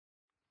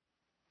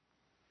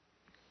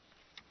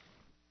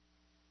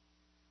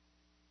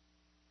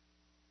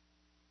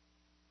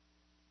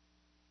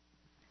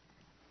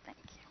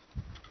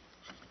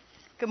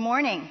Good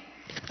morning.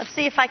 Let's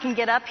see if I can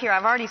get up here.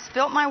 I've already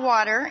spilt my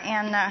water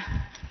and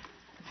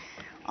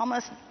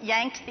almost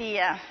yanked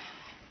the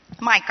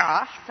mic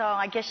off, so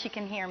I guess you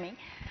can hear me.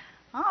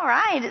 All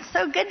right, it's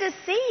so good to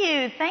see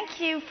you.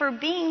 Thank you for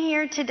being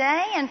here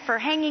today and for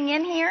hanging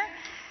in here.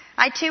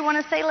 I too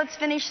want to say let's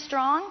finish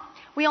strong.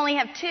 We only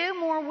have 2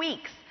 more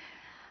weeks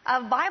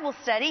of Bible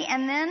study,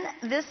 and then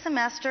this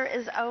semester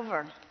is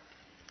over.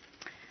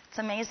 It's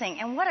amazing.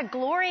 And what a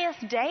glorious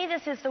day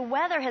this is. The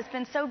weather has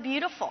been so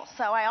beautiful.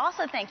 So I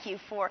also thank you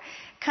for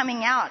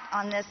coming out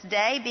on this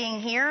day, being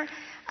here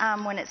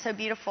when it's so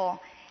beautiful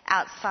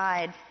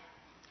outside.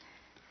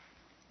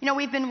 You know,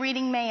 we've been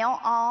reading mail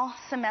all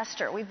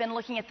semester. We've been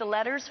looking at the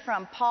letters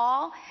from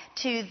Paul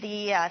to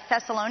the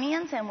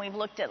Thessalonians, and we've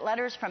looked at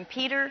letters from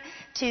Peter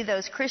to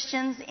those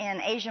Christians in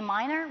Asia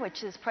Minor,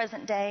 which is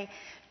present-day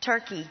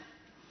Turkey.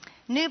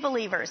 New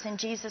believers in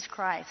Jesus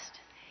Christ.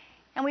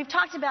 And we've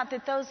talked about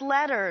that those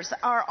letters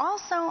are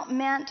also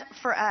meant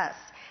for us,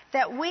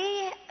 that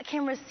we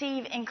can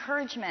receive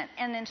encouragement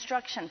and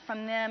instruction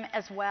from them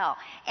as well.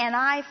 And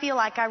I feel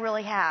like I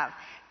really have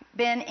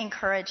been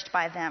encouraged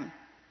by them.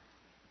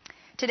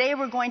 Today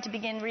we're going to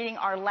begin reading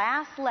our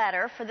last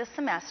letter for the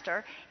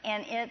semester,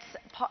 and it's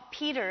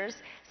Peter's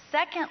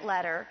second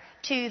letter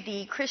to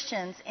the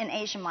Christians in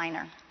Asia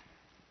Minor.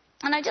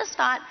 And I just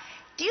thought,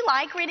 do you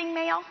like reading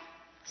mail?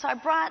 So I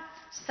brought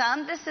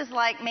some. This is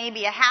like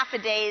maybe a half a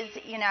day's,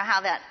 you know,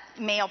 how that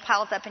mail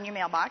piles up in your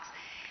mailbox.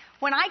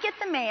 When I get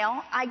the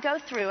mail, I go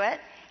through it,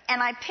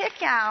 and I pick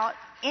out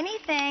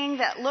anything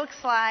that looks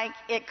like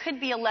it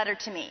could be a letter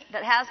to me,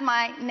 that has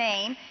my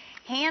name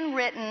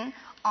handwritten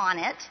on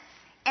it,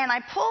 and I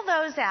pull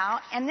those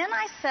out, and then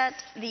I set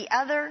the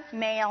other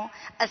mail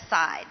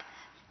aside.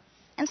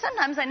 And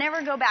sometimes I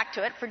never go back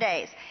to it for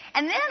days.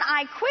 And then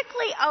I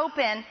quickly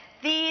open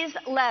these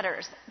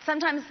letters.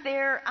 Sometimes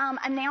they're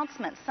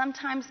announcements.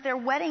 Sometimes they're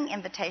wedding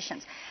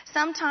invitations.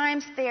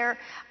 Sometimes they're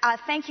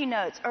thank you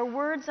notes or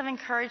words of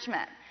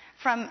encouragement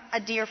from a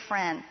dear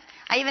friend.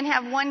 I even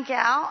have one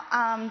gal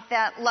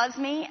that loves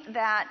me,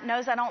 that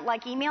knows I don't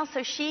like email,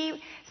 so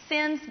she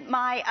sends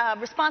my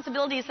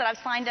responsibilities that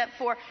I've signed up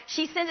for.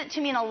 She sends it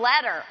to me in a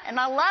letter, and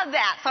I love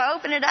that. So I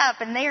open it up,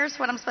 and there's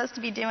what I'm supposed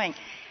to be doing.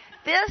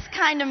 This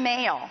kind of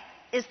mail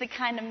is the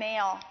kind of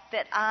mail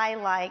that I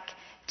like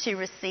to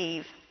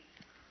receive.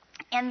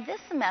 And this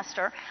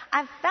semester,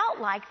 I've felt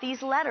like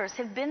these letters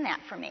have been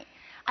that for me.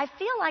 I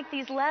feel like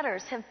these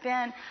letters have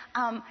been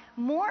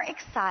more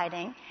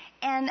exciting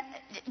and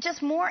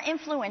just more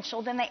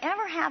influential than they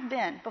ever have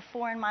been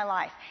before in my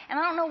life. And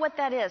I don't know what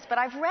that is, but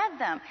I've read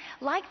them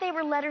like they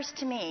were letters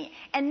to me.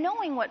 And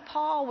knowing what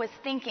Paul was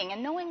thinking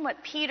and knowing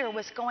what Peter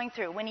was going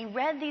through when he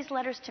read these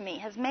letters to me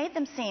has made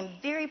them seem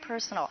very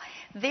personal,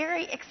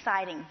 very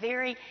exciting,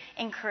 very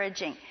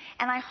encouraging.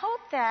 And I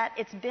hope that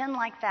it's been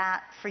like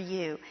that for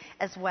you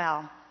as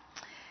well.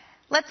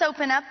 Let's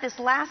open up this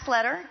last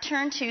letter.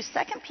 Turn to 2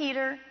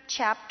 Peter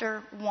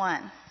chapter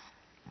 1.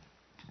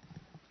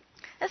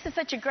 This is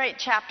such a great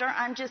chapter.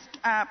 I'm just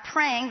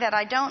praying that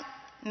I don't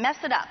mess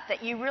it up,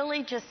 that you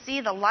really just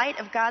see the light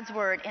of God's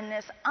Word in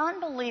this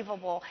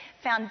unbelievable,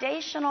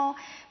 foundational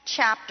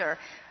chapter,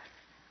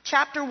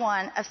 chapter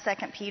 1 of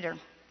 2 Peter.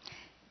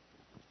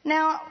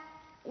 Now,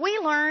 we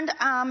learned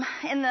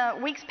in the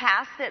weeks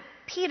past that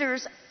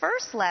Peter's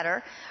first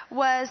letter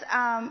was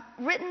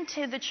written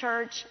to the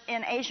church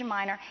in Asia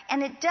Minor,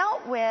 and it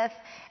dealt with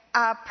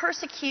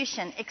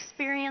persecution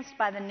experienced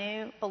by the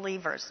new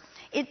believers.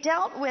 It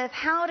dealt with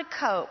how to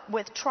cope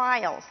with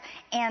trials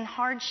and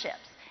hardships,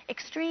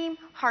 extreme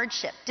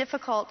hardship,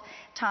 difficult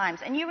times.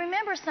 And you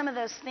remember some of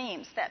those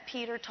themes that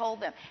Peter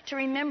told them: to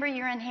remember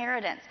your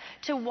inheritance,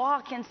 to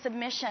walk in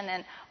submission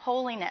and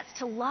holiness,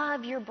 to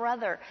love your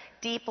brother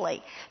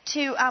deeply,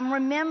 to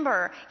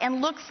remember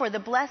and look for the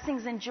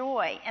blessings and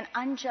joy and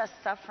unjust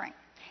suffering,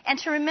 and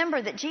to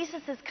remember that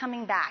Jesus is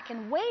coming back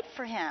and wait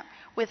for him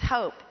with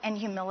hope and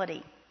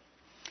humility.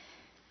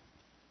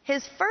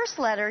 His first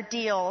letter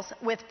deals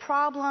with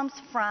problems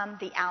from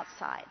the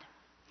outside.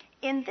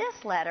 In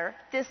this letter,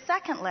 this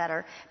second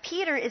letter,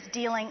 Peter is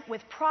dealing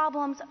with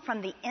problems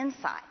from the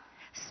inside,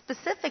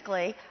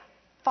 specifically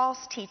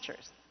false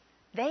teachers.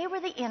 They were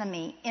the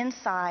enemy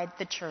inside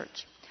the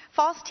church.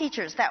 False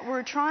teachers that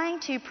were trying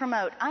to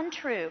promote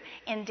untrue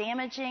and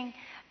damaging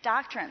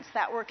doctrines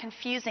that were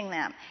confusing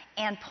them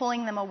and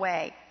pulling them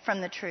away from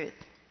the truth.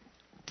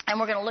 And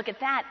we're going to look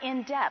at that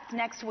in depth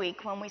next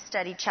week when we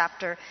study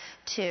chapter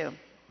 2.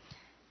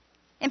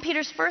 In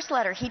Peter's first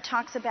letter, he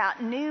talks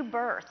about new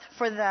birth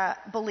for the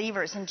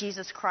believers in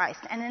Jesus Christ.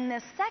 And in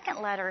this second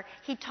letter,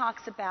 he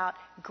talks about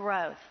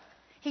growth.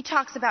 He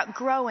talks about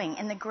growing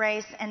in the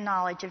grace and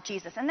knowledge of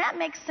Jesus. And that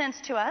makes sense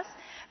to us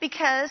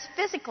because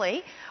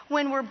physically,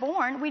 when we're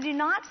born, we do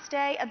not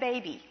stay a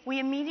baby. We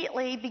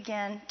immediately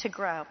begin to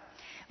grow.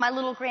 My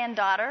little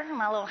granddaughter,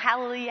 my little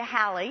Hallelujah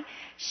Hallie,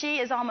 she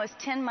is almost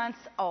 10 months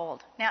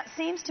old. Now, it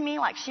seems to me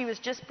like she was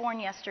just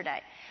born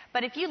yesterday.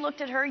 But if you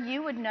looked at her,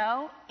 you would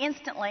know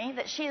instantly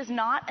that she is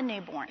not a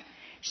newborn.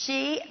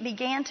 She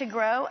began to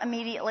grow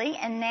immediately,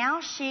 and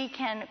now she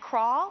can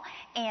crawl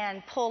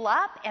and pull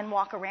up and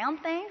walk around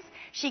things.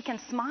 She can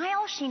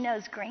smile. She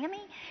knows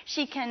Grammy.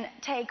 She can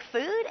take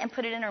food and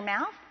put it in her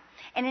mouth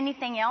and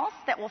anything else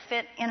that will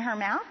fit in her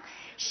mouth.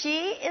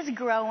 She is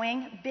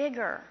growing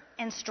bigger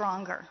and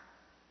stronger.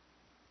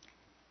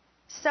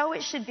 So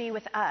it should be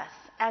with us.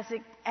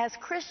 As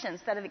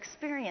Christians that have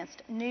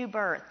experienced new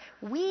birth,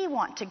 we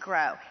want to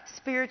grow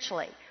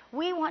spiritually.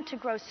 We want to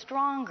grow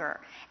stronger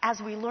as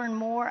we learn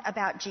more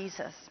about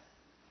Jesus.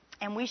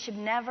 And we should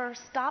never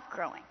stop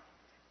growing.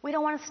 We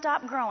don't want to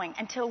stop growing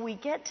until we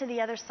get to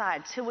the other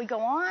side, till we go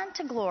on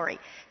to glory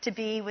to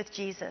be with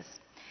Jesus.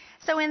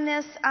 So in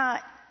this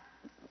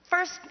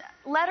first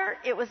letter,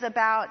 it was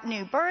about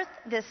new birth.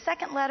 This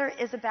second letter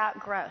is about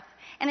growth.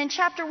 And in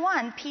chapter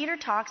 1, Peter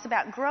talks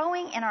about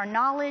growing in our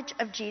knowledge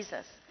of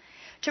Jesus.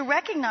 To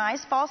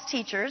recognize false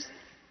teachers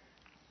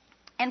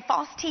and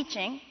false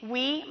teaching,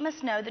 we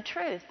must know the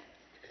truth.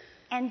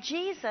 And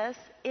Jesus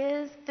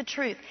is the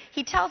truth.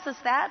 He tells us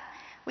that.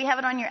 We have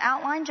it on your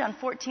outline, John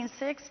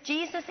 14:6.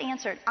 Jesus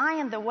answered, I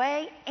am the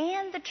way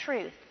and the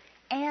truth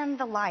and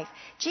the life.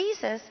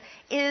 Jesus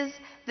is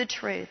the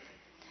truth.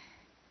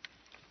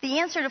 The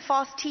answer to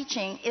false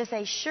teaching is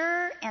a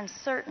sure and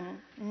certain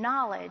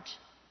knowledge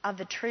of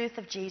the truth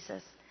of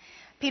Jesus.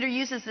 Peter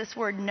uses this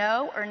word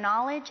know or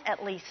knowledge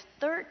at least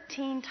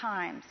 13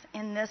 times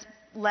in this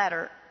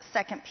letter,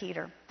 2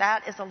 Peter.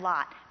 That is a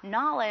lot.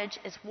 Knowledge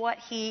is what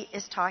he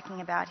is talking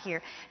about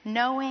here.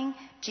 Knowing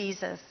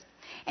Jesus.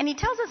 And he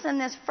tells us in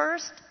this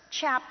first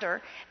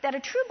chapter that a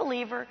true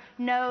believer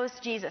knows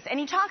Jesus. And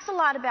he talks a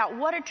lot about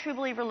what a true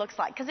believer looks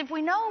like. Because if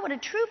we know what a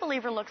true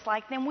believer looks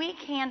like, then we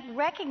can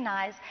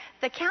recognize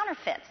the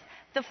counterfeits,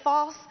 the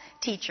false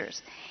teachers.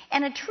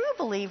 And a true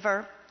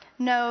believer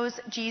knows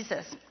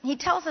Jesus. He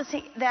tells us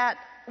that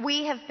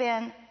we have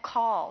been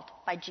called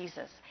by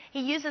Jesus.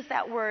 He uses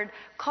that word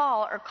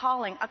call or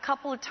calling a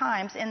couple of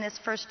times in this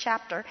first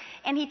chapter,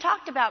 and he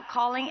talked about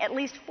calling at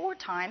least 4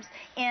 times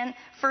in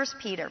 1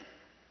 Peter.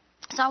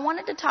 So I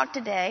wanted to talk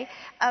today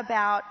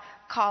about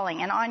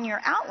calling, and on your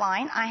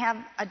outline I have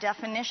a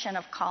definition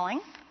of calling.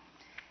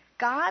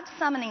 God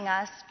summoning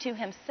us to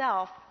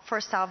himself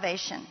for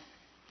salvation.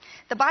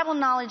 The Bible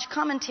Knowledge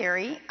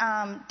Commentary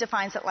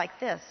defines it like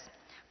this.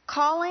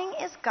 Calling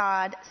is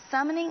God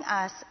summoning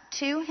us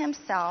to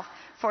himself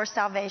for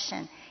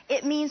salvation.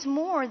 It means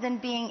more than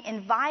being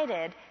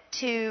invited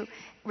to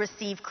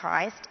receive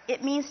Christ.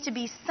 It means to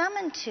be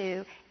summoned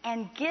to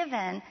and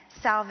given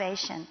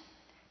salvation.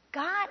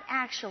 God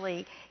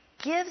actually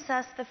gives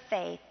us the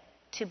faith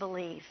to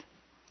believe.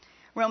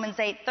 Romans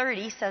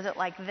 8:30 says it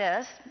like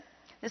this.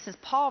 This is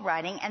Paul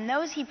writing, and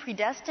those he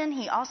predestined,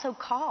 he also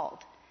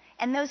called.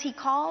 And those he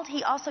called,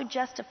 he also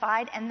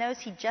justified. And those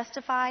he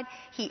justified,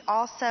 he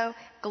also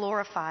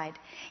glorified.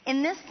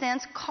 In this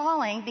sense,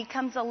 calling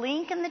becomes a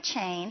link in the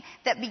chain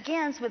that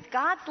begins with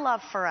God's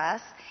love for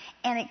us,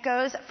 and it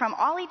goes from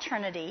all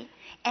eternity,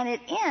 and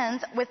it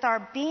ends with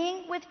our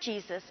being with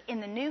Jesus in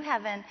the new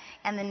heaven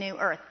and the new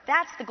earth.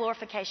 That's the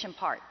glorification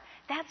part.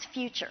 That's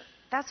future.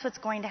 That's what's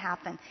going to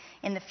happen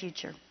in the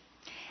future.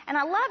 And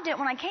I loved it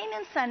when I came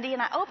in Sunday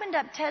and I opened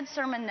up Ted's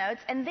sermon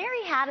notes, and there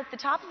he had at the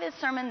top of his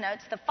sermon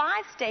notes the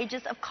 5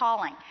 stages of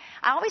calling.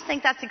 I always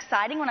think that's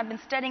exciting when I've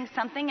been studying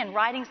something and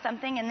writing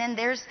something, and then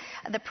there's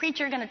the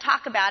preacher going to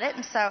talk about it.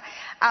 And so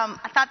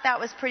I thought that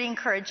was pretty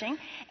encouraging.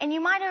 And you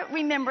might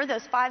remember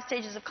those 5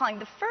 stages of calling.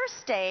 The first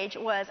stage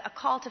was a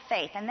call to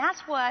faith, and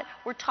that's what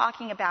we're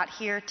talking about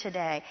here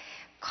today.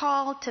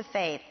 Call to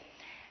faith.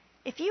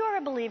 If you are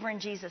a believer in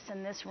Jesus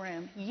in this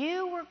room,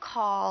 you were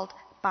called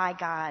by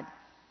God.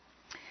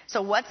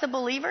 So what's a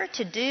believer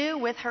to do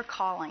with her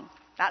calling?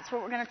 That's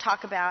what we're going to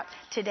talk about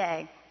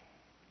today.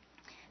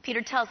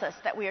 Peter tells us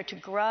that we are to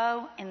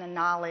grow in the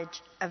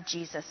knowledge of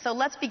Jesus. So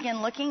let's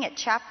begin looking at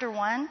chapter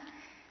 1,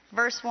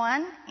 verse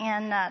 1,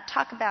 and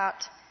talk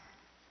about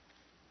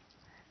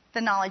the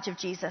knowledge of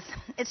Jesus.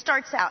 It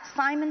starts out,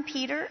 Simon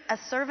Peter, a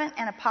servant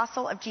and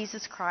apostle of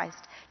Jesus Christ,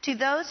 to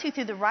those who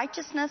through the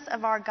righteousness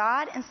of our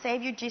God and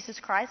Savior Jesus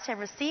Christ have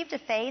received a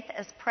faith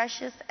as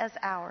precious as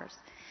ours.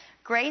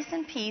 Grace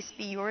and peace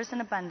be yours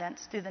in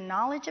abundance through the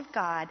knowledge of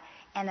God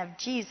and of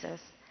Jesus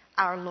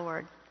our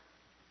Lord.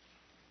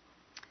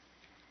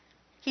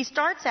 He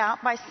starts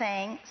out by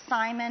saying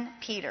Simon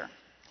Peter.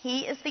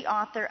 He is the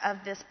author of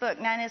this book.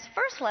 Now in his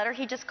first letter,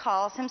 he just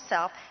calls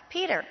himself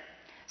Peter.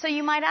 So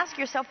you might ask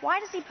yourself,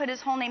 why does he put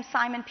his whole name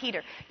Simon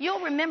Peter?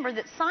 You'll remember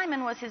that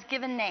Simon was his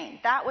given name.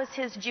 That was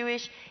his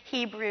Jewish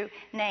Hebrew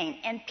name.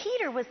 And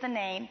Peter was the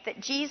name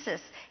that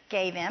Jesus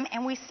gave him.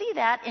 And we see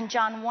that in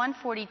John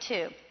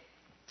 1:42.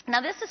 Now,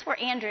 this is where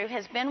Andrew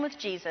has been with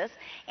Jesus,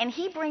 and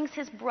he brings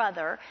his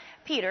brother,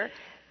 Peter,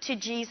 to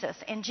Jesus.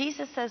 And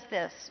Jesus says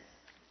this,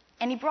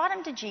 and he brought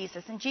him to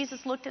Jesus, and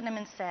Jesus looked at him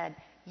and said,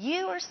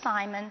 you are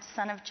Simon,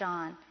 son of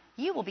John.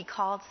 You will be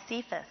called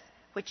Cephas,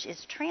 which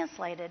is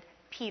translated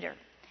Peter.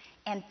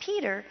 And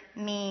Peter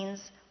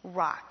means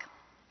rock.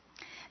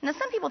 Now,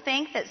 some people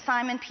think that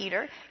Simon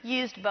Peter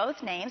used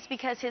both names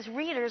because his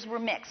readers were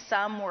mixed.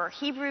 Some were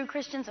Hebrew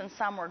Christians and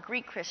some were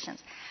Greek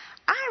Christians.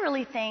 I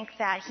really think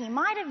that he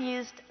might have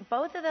used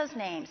both of those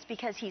names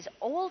because he's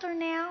older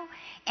now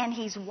and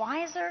he's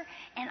wiser,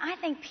 and I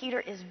think Peter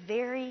is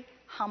very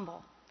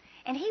humble.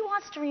 And he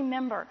wants to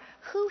remember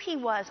who he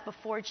was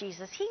before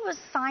Jesus. He was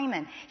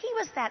Simon. He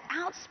was that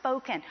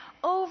outspoken,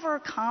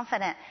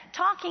 overconfident,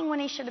 talking when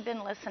he should have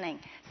been listening,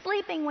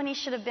 sleeping when he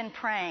should have been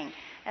praying,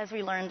 as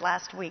we learned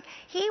last week.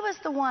 He was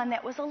the one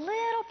that was a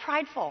little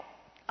prideful,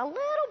 a little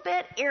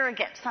bit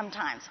arrogant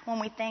sometimes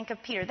when we think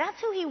of Peter. That's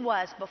who he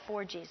was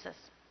before Jesus.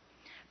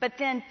 But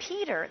then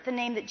Peter, the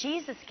name that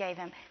Jesus gave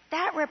him,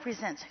 that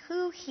represents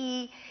who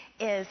he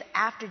is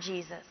after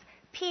Jesus.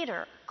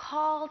 Peter,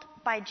 called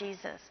by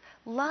Jesus,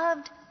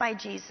 loved by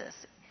Jesus.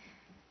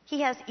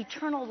 He has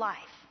eternal life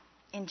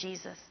in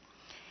Jesus.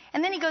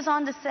 And then he goes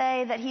on to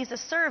say that he's a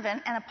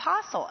servant and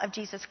apostle of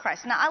Jesus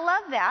Christ. Now, I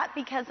love that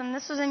because, and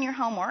this was in your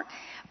homework,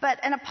 but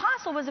an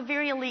apostle was a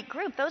very elite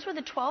group. Those were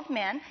the 12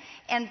 men,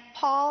 and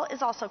Paul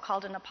is also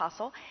called an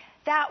apostle,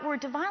 that were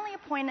divinely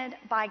appointed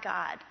by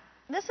God.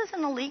 This is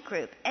an elite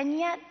group. And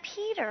yet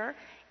Peter,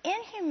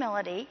 in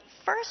humility,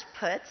 first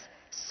puts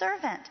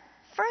servant.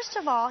 First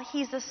of all,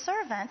 he's a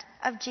servant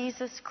of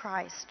Jesus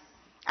Christ.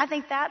 I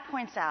think that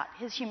points out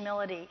his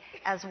humility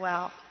as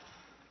well.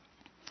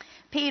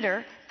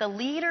 Peter, the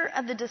leader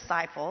of the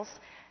disciples,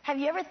 have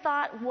you ever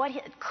thought what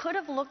it could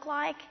have looked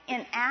like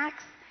in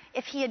Acts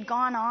if he had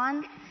gone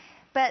on?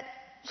 But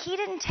he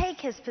didn't take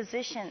his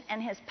position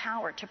and his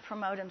power to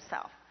promote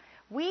himself.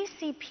 We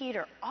see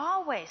Peter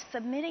always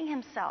submitting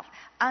himself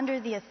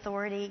under the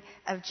authority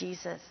of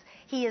Jesus.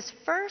 He is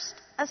first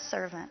a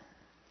servant.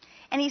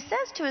 And he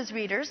says to his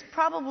readers,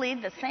 probably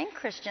the same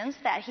Christians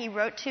that he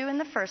wrote to in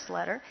the first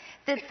letter,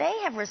 that they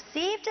have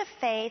received a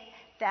faith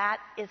that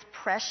is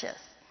precious.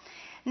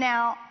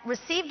 Now,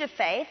 received a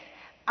faith,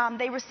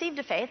 they received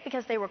a faith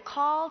because they were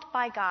called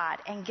by God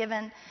and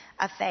given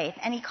a faith.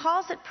 And he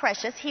calls it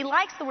precious. He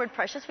likes the word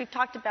precious. We've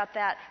talked about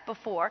that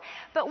before.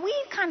 But we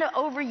kind of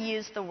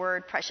overuse the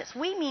word precious.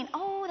 We mean,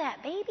 oh,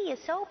 that baby is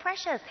so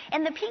precious.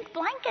 And the pink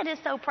blanket is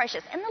so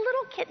precious. And the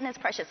little kitten is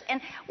precious. And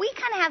we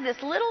kind of have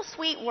this little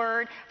sweet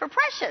word for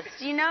precious.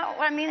 You know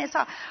what I mean?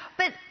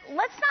 But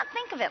let's not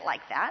think of it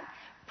like that.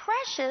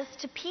 Precious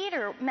to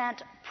Peter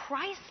meant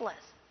priceless.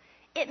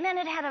 It meant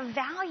it had a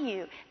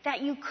value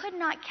that you could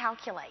not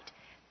calculate.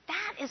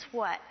 That is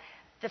what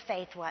the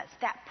faith was,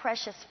 that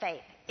precious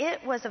faith.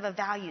 It was of a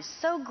value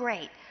so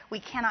great we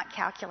cannot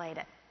calculate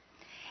it.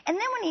 And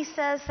then when he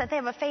says that they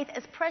have a faith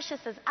as precious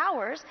as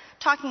ours,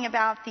 talking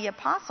about the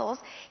apostles,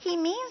 he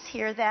means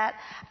here that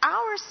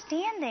our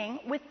standing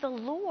with the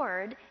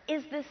Lord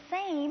is the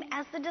same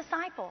as the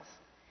disciples.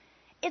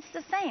 It's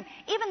the same.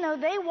 Even though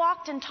they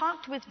walked and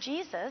talked with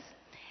Jesus,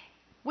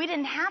 we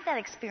didn't have that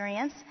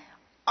experience.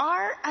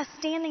 Our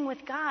standing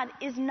with God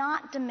is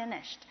not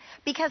diminished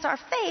because our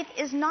faith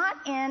is not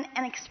in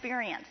an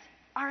experience.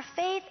 Our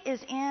faith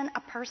is in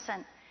a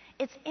person.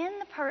 It's in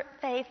the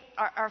faith.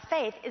 Our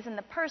faith is in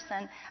the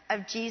person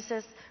of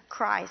Jesus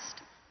Christ.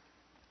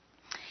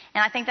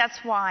 And I think that's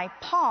why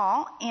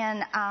Paul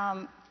in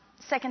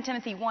 2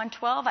 Timothy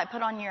 1:12, I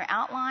put on your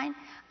outline,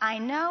 I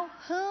know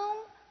whom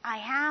I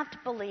have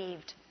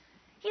believed.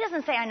 He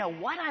doesn't say I know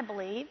what I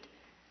believed.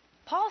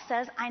 Paul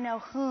says I know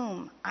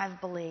whom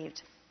I've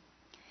believed.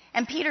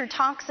 And Peter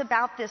talks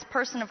about this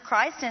person of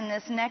Christ in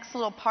this next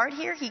little part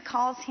here. He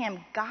calls him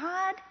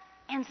God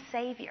and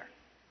Savior.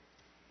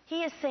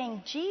 He is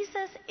saying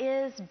Jesus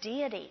is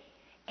deity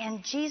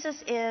and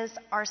Jesus is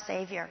our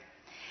Savior.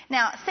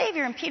 Now,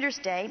 Savior in Peter's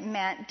day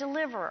meant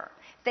deliverer.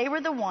 They were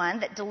the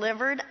one that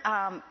delivered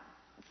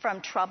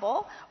from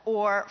trouble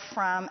or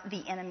from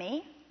the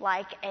enemy,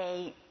 like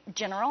a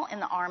general in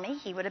the army.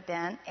 He would have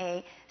been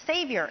a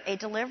savior, a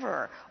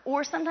deliverer.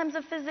 Or sometimes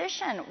a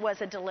physician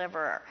was a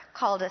deliverer,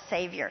 called a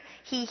savior.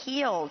 He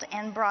healed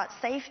and brought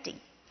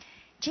safety.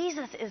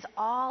 Jesus is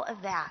all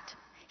of that.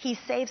 He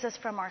saves us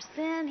from our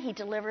sin. He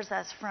delivers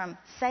us from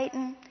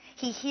Satan.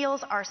 He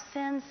heals our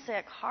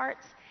sin-sick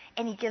hearts,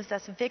 and he gives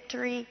us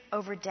victory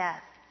over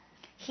death.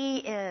 He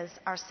is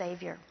our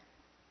Savior.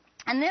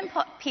 And then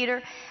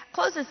Peter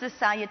closes this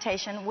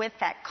salutation with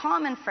that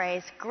common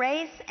phrase,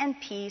 grace and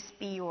peace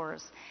be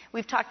yours.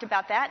 We've talked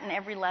about that in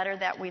every letter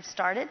that we've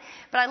started.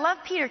 But I love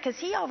Peter because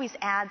he always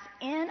adds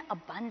in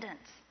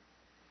abundance.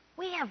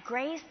 We have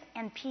grace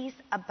and peace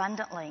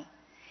abundantly.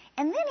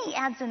 And then he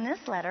adds in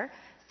this letter,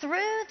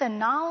 through the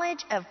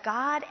knowledge of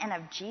God and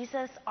of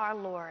Jesus our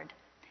Lord.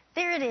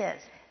 There it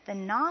is, the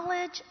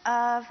knowledge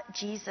of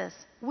Jesus.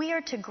 We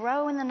are to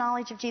grow in the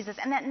knowledge of Jesus.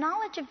 And that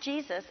knowledge of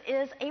Jesus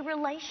is a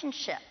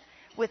relationship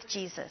with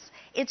Jesus.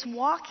 It's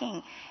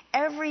walking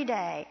every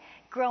day,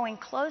 growing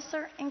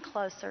closer and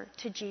closer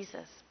to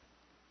Jesus,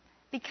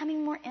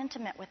 becoming more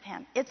intimate with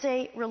him. It's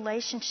a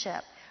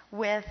relationship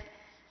with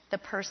the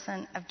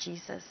person of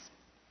Jesus.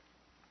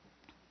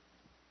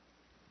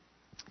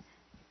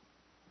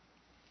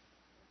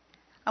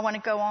 I want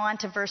to go on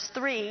to verse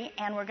 3,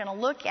 and we're going to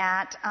look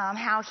at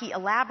how he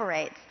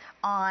elaborates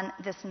on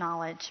this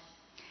knowledge.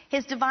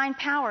 His divine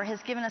power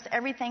has given us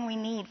everything we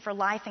need for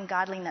life and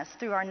godliness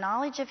through our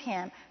knowledge of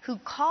Him who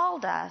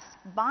called us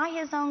by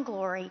His own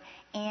glory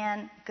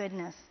and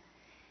goodness.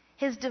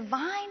 His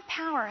divine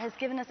power has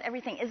given us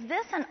everything. Is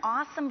this an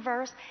awesome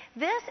verse?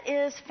 This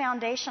is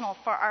foundational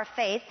for our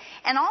faith.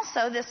 And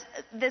also,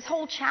 this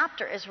whole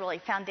chapter is really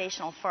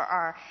foundational for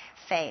our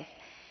faith.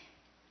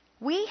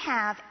 We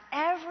have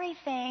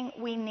everything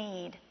we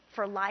need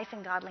for life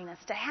and godliness,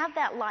 to have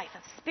that life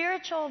of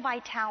spiritual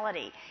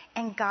vitality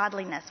and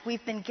godliness.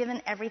 We've been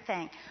given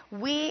everything.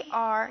 We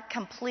are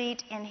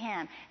complete in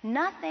Him.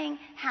 Nothing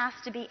has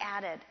to be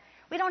added.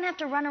 We don't have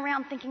to run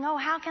around thinking, oh,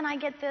 how can I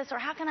get this, or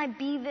how can I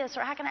be this,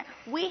 or how can I...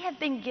 We have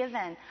been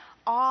given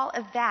all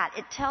of that.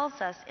 It tells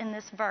us in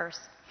this verse.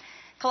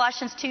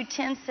 Colossians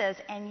 2:10 says,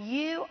 and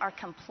you are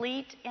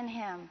complete in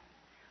Him.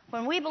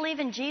 When we believe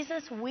in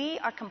Jesus, we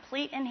are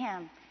complete in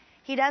Him.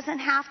 He doesn't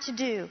have to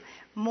do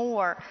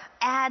more,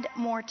 add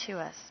more to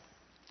us.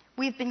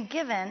 We've been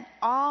given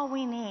all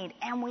we need,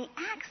 and we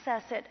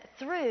access it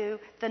through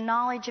the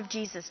knowledge of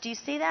Jesus. Do you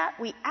see that?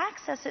 We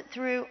access it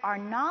through our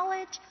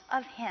knowledge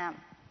of Him.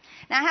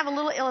 Now, I have a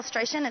little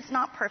illustration. It's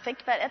not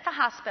perfect, but at the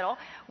hospital,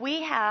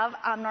 we have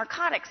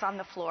narcotics on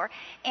the floor,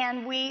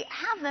 and we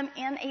have them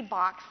in a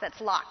box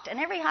that's locked. And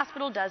every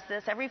hospital does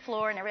this. Every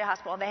floor in every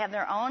hospital, they have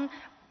their own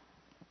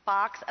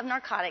box of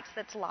narcotics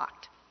that's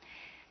locked.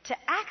 To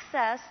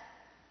access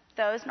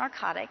those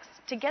narcotics,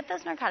 to get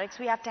those narcotics,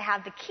 we have to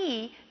have the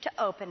key to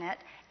open it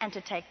and to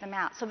take them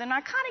out. So the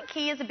narcotic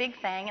key is a big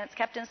thing, and it's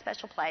kept in a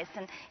special place,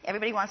 and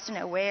everybody wants to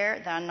know where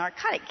the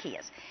narcotic key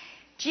is.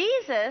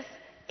 Jesus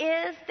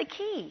is the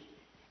key.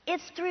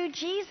 It's through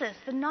Jesus,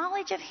 the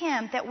knowledge of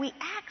Him, that we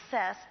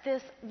access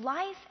this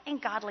life and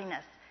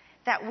godliness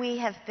that we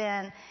have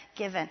been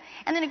given.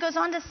 And then it goes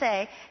on to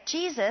say,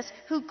 Jesus,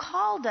 who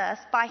called us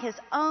by His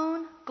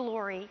own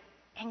glory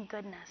and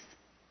goodness.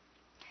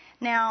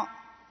 Now,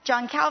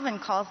 John Calvin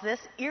calls this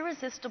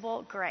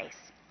irresistible grace.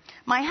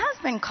 My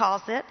husband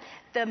calls it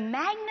the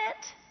magnet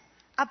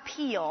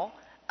appeal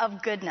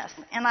of goodness.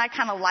 And I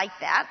kind of like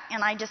that.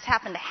 And I just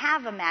happen to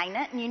have a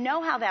magnet. And you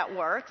know how that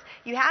works.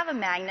 You have a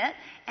magnet,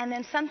 and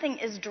then something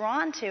is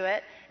drawn to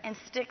it and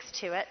sticks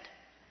to it.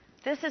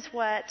 This is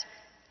what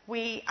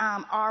we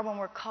are when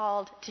we're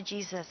called to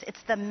Jesus.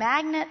 It's the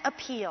magnet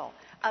appeal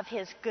of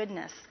His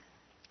goodness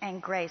and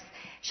grace.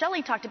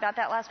 Shelley talked about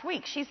that last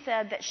week. She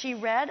said that she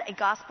read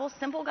a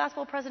simple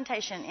gospel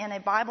presentation in a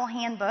Bible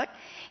handbook,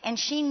 and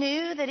she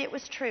knew that it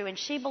was true, and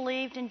she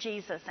believed in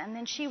Jesus. And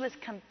then she was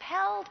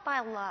compelled by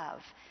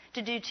love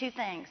to do two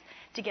things: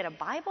 to get a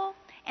Bible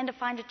and to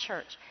find a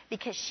church,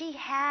 because she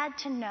had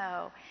to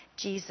know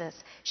Jesus.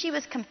 She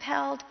was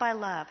compelled by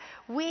love.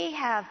 We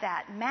have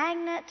that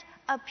magnet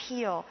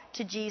appeal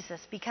to Jesus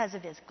because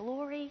of His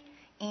glory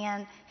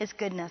and His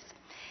goodness.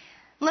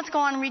 Let's go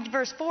on and read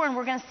verse 4, and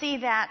we're going to see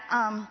that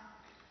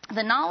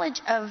the knowledge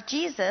of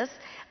Jesus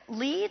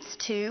leads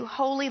to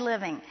holy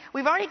living.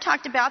 We've already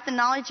talked about the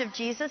knowledge of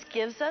Jesus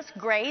gives us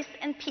grace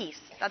and peace.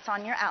 That's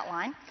on your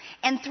outline.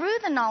 And through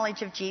the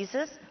knowledge of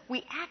Jesus,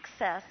 we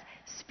access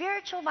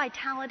spiritual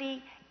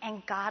vitality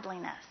and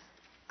godliness.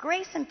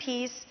 Grace and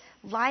peace,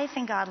 life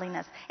and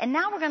godliness. And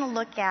now we're going to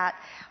look at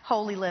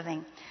holy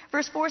living.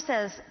 Verse 4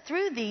 says,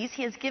 through these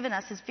He has given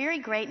us His very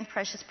great and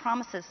precious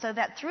promises, so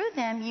that through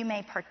them you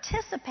may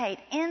participate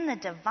in the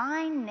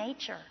divine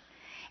nature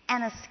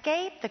and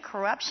escape the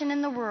corruption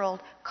in the world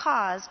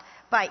caused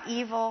by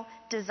evil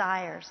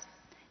desires.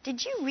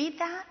 Did you read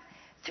that?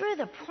 Through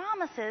the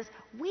promises,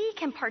 we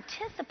can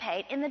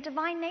participate in the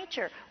divine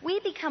nature.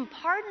 We become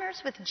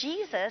partners with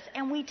Jesus,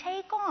 and we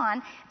take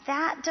on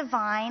that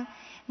divine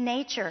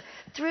nature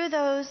through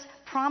those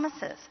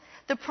promises.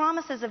 The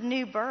promises of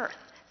new birth.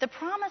 The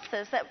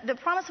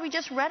promise we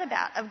just read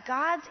about of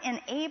God's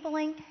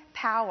enabling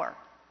power.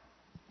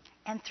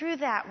 And through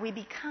that, we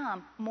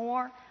become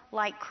more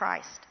like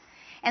Christ.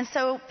 And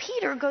so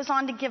Peter goes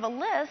on to give a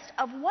list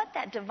of what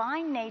that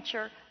divine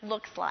nature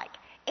looks like.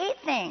 8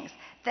 things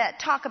that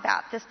talk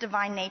about this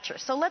divine nature.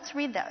 So let's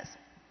read those.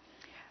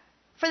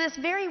 For this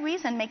very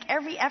reason, make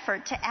every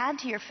effort to add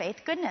to your faith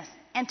goodness,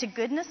 and to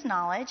goodness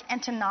knowledge,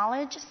 and to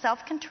knowledge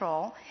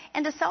self-control,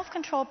 and to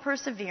self-control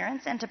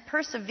perseverance, and to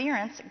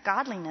perseverance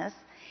godliness,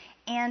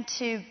 and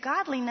to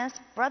godliness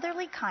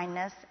brotherly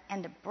kindness,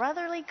 and to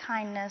brotherly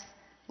kindness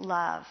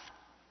love.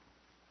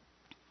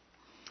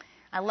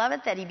 I love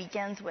it that he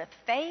begins with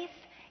faith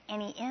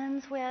and he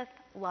ends with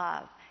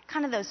love.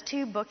 Kind of those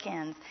two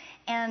bookends.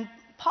 And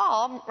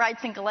Paul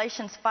writes in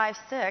Galatians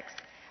 5:6,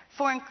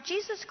 for in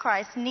Jesus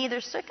Christ neither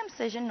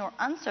circumcision nor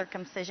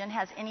uncircumcision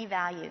has any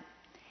value.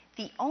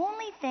 The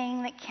only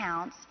thing that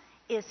counts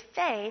is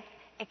faith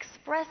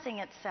expressing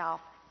itself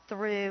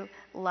through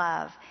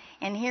love.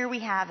 And here we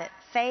have it,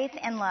 faith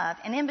and love.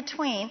 And in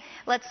between,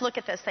 let's look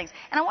at those things.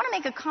 And I want to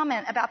make a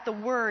comment about the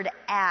word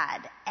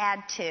add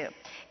to.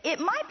 It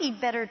might be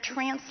better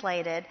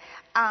translated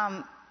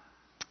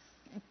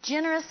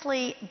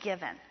generously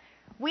given.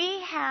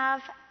 We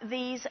have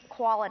these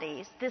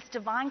qualities, this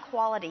divine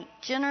quality,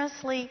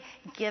 generously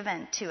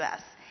given to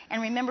us.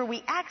 And remember,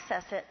 we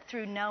access it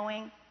through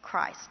knowing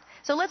Christ.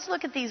 So let's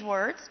look at these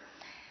words.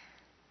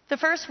 The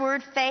first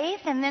word,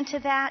 faith, and then to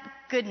that,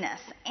 goodness.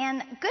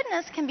 And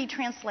goodness can be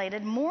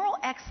translated moral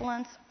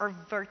excellence or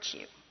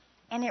virtue.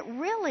 And it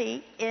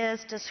really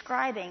is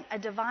describing a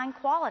divine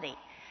quality.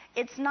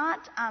 It's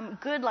not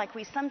good like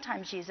we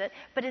sometimes use it,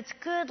 but it's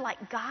good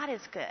like God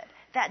is good,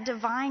 that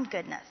divine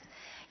goodness.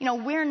 You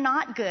know, we're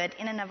not good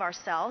in and of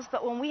ourselves,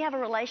 but when we have a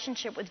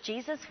relationship with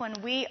Jesus, when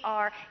we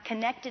are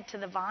connected to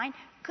the vine,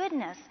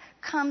 goodness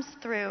comes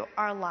through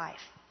our life.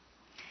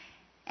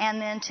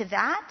 And then to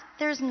that,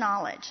 there's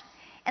knowledge.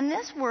 And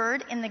this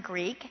word in the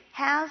Greek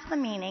has the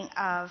meaning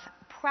of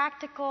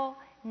practical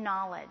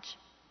knowledge.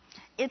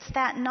 It's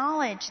that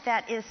knowledge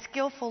that is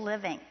skillful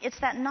living. It's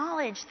that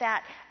knowledge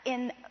that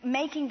in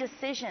making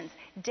decisions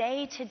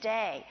day to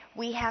day,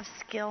 we have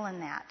skill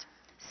in that.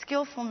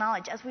 Skillful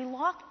knowledge. As we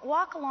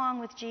walk along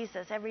with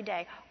Jesus every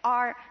day,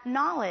 our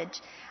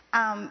knowledge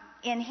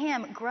in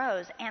Him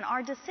grows, and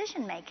our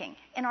decision making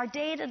in our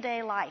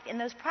day-to-day life, in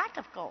those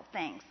practical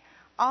things,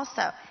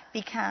 also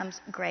becomes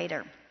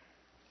greater.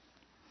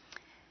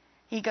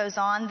 He goes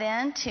on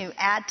then to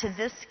add to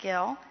this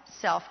skill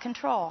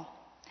self-control.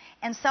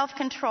 And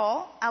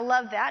self-control, I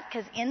love that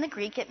because in the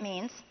Greek it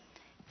means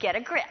get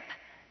a grip.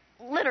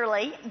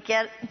 Literally,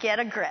 get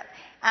a grip.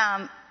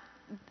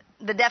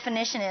 The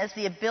definition is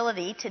the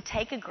ability to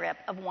take a grip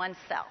of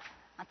oneself.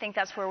 I think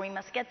that's where we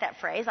must get that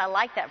phrase. I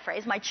like that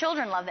phrase. My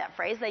children love that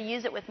phrase. They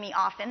use it with me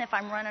often if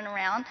I'm running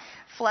around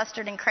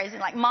flustered and crazy,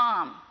 like,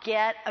 Mom,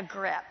 get a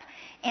grip.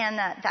 And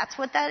that's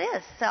what that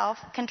is,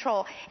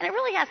 self-control. And it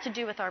really has to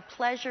do with our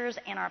pleasures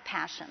and our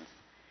passions.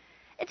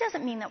 It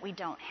doesn't mean that we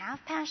don't have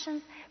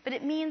passions, but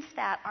it means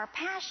that our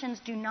passions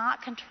do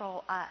not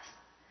control us.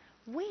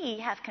 We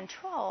have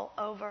control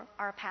over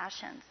our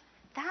passions.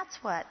 That's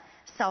what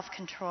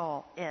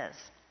self-control is.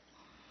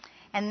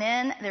 And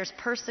then there's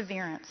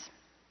perseverance.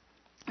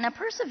 Now,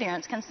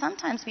 perseverance can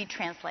sometimes be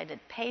translated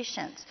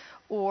patience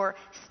or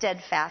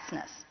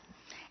steadfastness.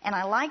 And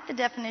I like the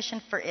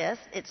definition for it.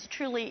 It's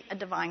truly a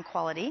divine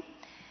quality.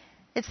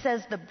 It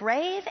says the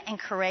brave and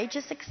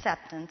courageous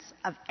acceptance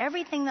of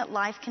everything that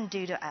life can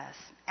do to us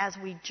as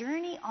we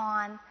journey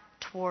on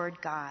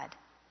toward God.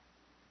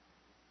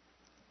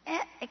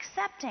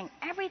 Accepting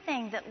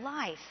everything that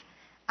life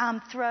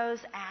throws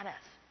at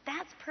us.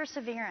 That's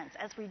perseverance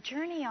as we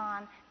journey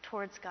on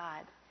towards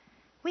God.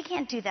 We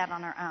can't do that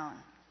on our own.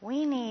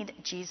 We need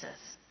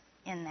Jesus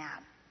in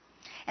that.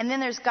 And then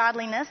there's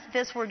godliness.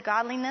 This word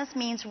godliness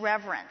means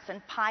reverence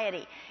and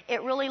piety.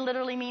 It really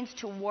literally means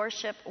to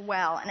worship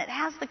well. And it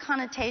has the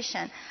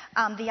connotation,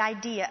 the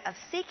idea of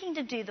seeking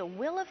to do the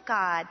will of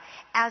God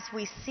as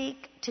we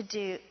seek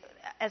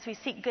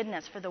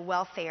goodness for the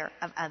welfare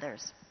of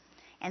others.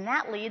 And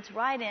that leads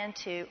right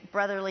into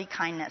brotherly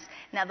kindness.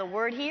 Now, the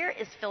word here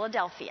is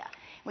Philadelphia.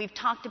 We've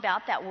talked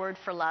about that word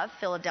for love,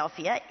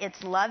 Philadelphia.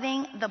 It's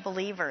loving the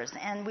believers.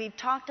 And we've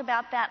talked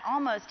about that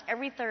almost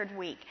every third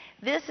week.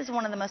 This is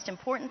one of the most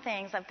important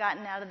things I've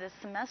gotten out of this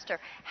semester,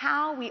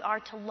 how we are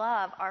to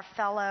love our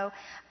fellow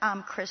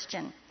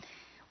Christian.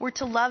 We're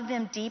to love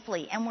them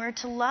deeply, and we're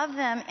to love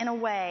them in a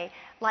way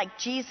like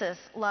Jesus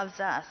loves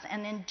us.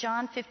 And in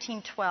John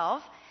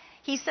 15:12,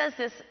 he says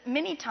this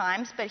many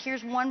times, but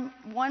here's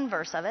one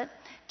verse of it.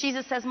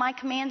 Jesus says, "My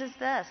command is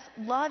this,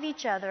 love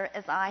each other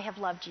as I have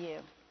loved you."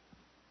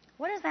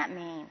 What does that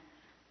mean?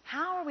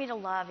 How are we to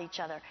love each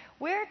other?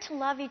 We're to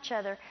love each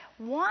other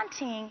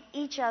wanting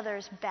each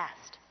other's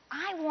best.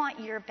 I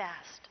want your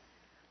best.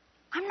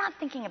 I'm not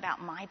thinking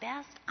about my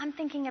best. I'm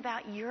thinking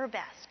about your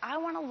best. I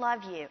want to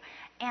love you,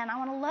 and I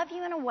want to love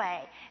you in a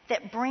way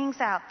that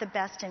brings out the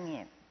best in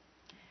you.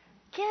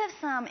 Give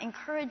some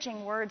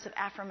encouraging words of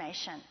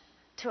affirmation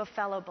to a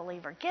fellow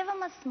believer. Give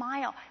them a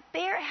smile.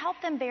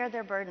 Help them bear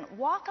their burden.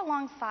 Walk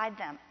alongside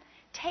them.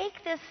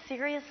 Take this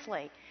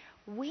seriously.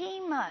 We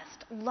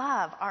must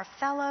love our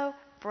fellow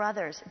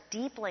brothers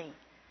deeply.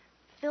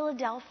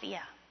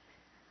 Philadelphia.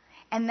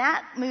 And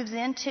that moves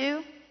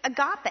into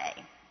agape.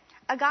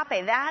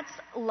 Agape, that's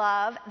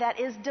love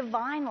that is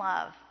divine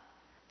love.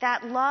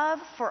 That love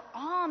for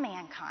all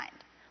mankind.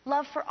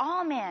 Love for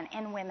all men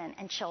and women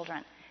and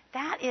children.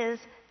 That is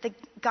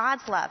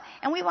God's love.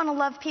 And we want to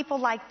love people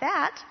like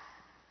that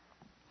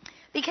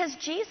because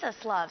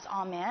Jesus loves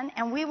all men,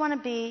 and we want to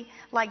be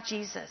like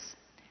Jesus.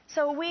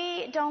 So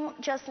we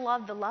don't just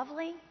love the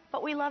lovely,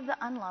 but we love the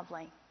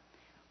unlovely.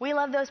 We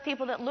love those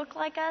people that look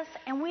like us,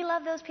 and we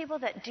love those people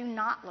that do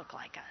not look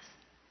like us.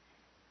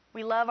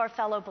 We love our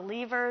fellow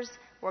believers.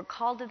 We're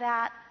called to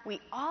that. We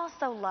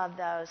also love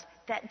those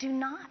that do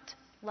not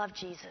love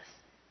Jesus,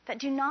 that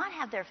do not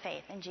have their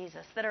faith in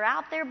Jesus, that are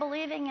out there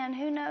believing in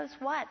who knows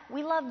what.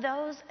 We love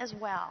those as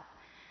well.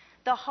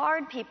 The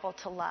hard people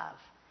to love.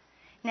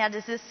 Now,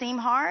 does this seem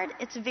hard?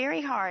 It's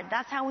very hard.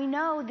 That's how we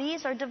know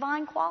these are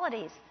divine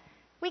qualities.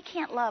 We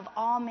can't love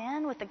all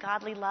men with a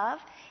godly love,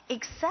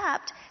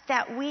 except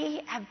that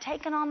we have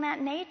taken on that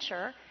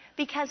nature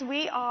because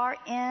we are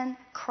in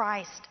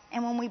Christ.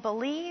 And when we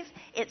believe,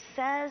 it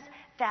says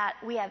that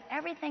we have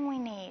everything we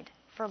need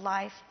for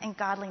life and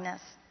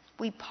godliness.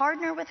 We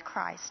partner with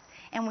Christ,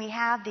 and we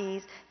have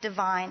these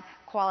divine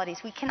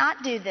qualities. We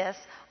cannot do this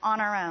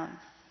on our own.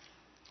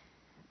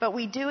 But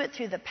we do it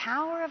through the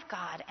power of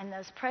God and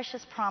those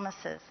precious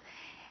promises.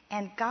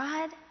 And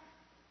God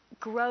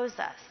grows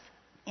us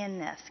in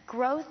this.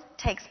 Growth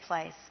takes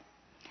place.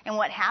 And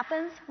what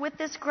happens with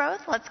this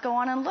growth? Let's go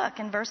on and look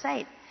in verse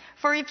 8.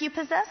 For if you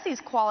possess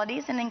these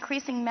qualities in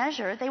increasing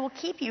measure, they will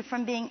keep you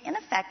from being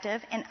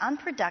ineffective and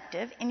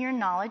unproductive in your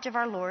knowledge of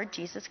our Lord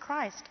Jesus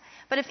Christ.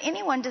 But if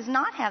anyone does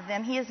not have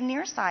them, he is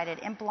nearsighted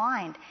and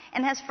blind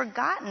and has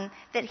forgotten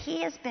that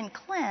he has been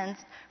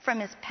cleansed from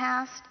his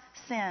past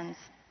sins.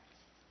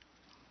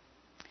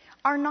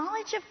 Our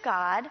knowledge of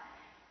God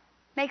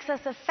makes us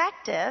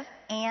effective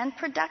and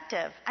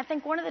productive. I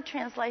think one of the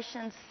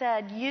translations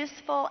said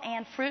useful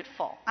and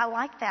fruitful. I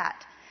like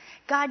that.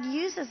 God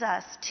uses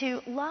us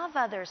to love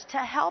others, to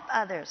help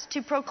others,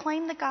 to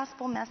proclaim the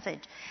gospel message,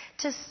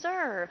 to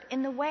serve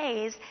in the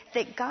ways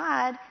that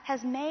God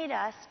has made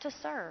us to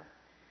serve.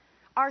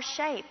 Our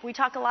shape, we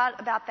talk a lot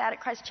about that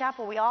at Christ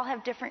Chapel. We all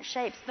have different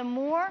shapes. The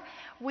more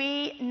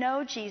we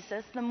know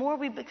Jesus, the more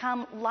we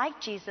become like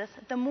Jesus,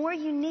 the more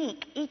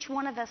unique each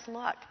one of us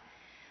look.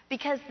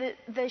 Because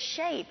the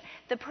shape,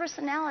 the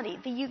personality,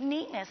 the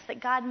uniqueness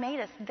that God made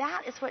us,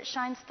 that is what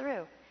shines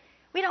through.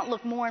 We don't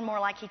look more and more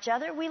like each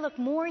other. We look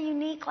more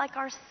unique like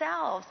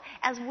ourselves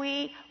as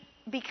we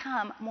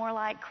become more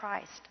like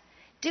Christ,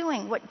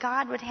 doing what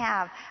God would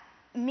have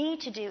me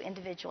to do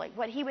individually,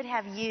 what he would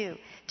have you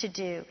to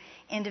do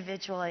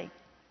individually.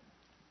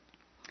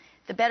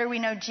 The better we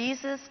know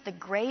Jesus, the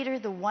greater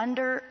the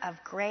wonder of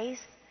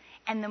grace,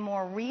 and the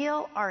more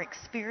real our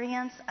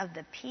experience of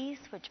the peace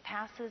which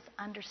passes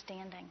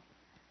understanding.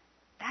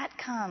 That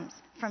comes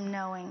from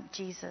knowing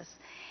Jesus.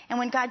 And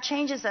when God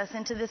changes us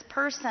into this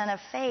person of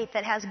faith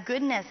that has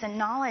goodness and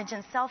knowledge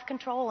and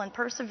self-control and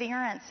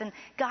perseverance and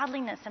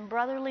godliness and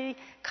brotherly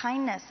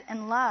kindness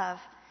and love,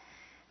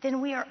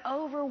 then we are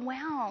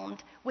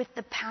overwhelmed with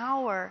the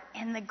power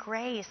and the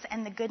grace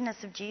and the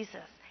goodness of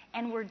Jesus.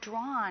 And we're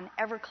drawn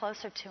ever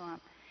closer to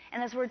him.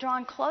 And as we're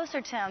drawn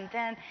closer to him,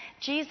 then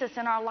Jesus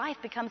in our life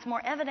becomes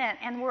more evident,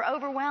 and we're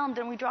overwhelmed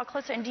and we draw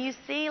closer. And do you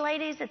see,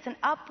 ladies, it's an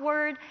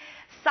upward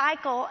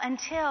cycle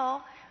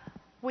until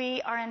we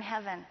are in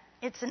heaven.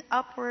 It's an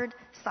upward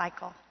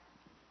cycle.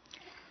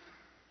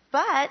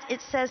 But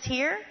it says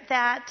here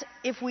that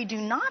if we do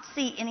not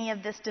see any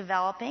of this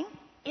developing,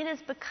 it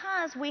is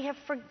because we have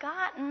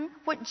forgotten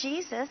what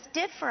Jesus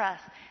did for us.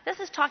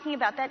 This is talking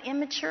about that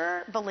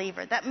immature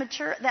believer,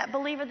 that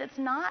believer that's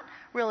not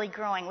really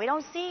growing. We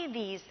don't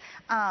see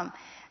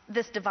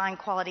this divine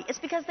quality. It's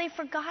because they've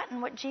forgotten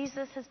what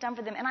Jesus has done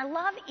for them. And I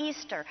love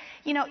Easter.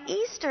 You know,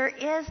 Easter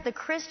is the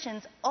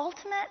Christian's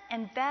ultimate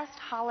and best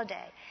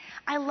holiday.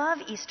 I love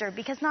Easter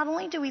because not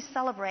only do we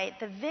celebrate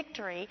the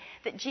victory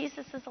that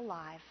Jesus is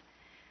alive,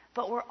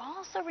 but we're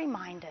also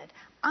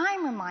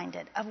I'm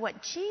reminded of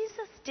what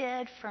Jesus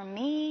did for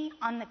me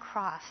on the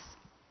cross.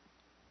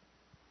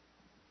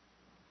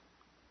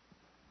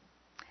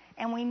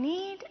 And we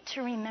need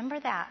to remember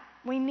that.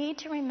 We need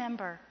to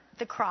remember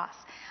the cross.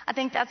 I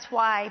think that's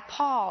why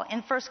Paul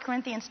in 1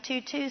 Corinthians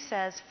 2:2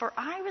 says, "For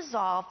I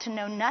resolved to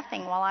know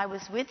nothing while I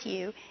was with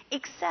you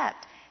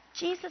except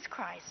Jesus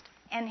Christ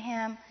and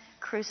him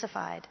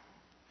crucified."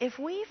 If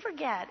we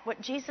forget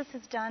what Jesus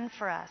has done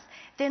for us,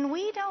 then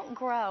we don't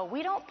grow.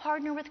 We don't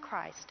partner with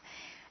Christ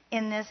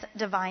in this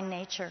divine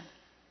nature.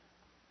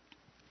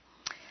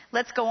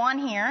 Let's go on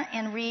here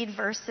and read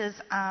verses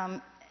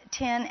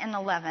 10 and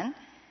 11.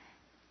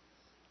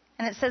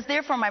 And it says,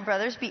 "Therefore, my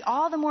brothers, be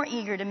all the more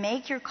eager to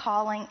make your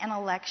calling and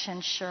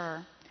election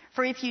sure.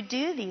 For if you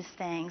do these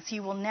things,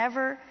 you will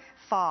never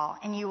fall,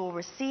 and you will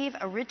receive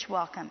a rich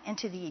welcome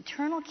into the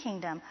eternal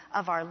kingdom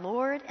of our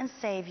Lord and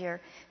Savior,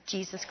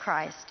 Jesus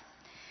Christ."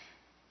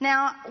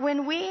 Now,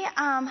 when we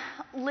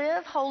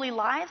live holy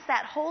lives,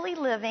 that holy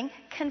living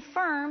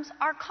confirms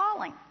our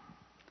calling.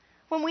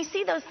 When we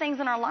see those things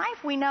in our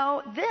life, we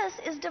know this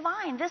is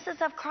divine, this is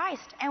of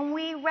Christ, and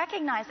we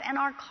recognize, and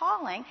our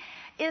calling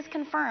is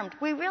confirmed.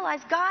 We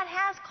realize God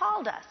has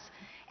called us,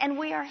 and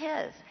we are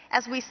his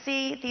as we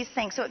see these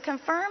things. So it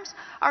confirms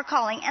our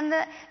calling. And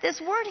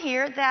this word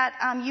here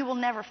that you will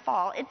never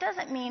fall, it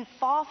doesn't mean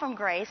fall from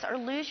grace or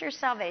lose your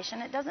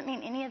salvation. It doesn't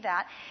mean any of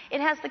that. It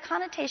has the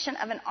connotation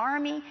of an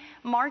army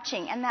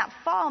marching, and that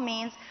fall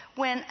means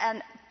when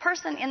a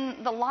person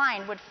in the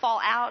line would fall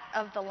out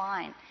of the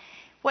line.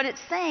 What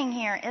it's saying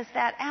here is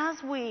that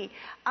as we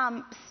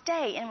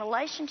stay in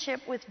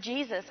relationship with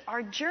Jesus,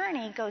 our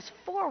journey goes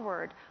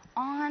forward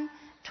on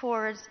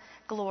towards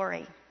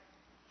glory.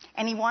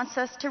 And he wants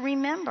us to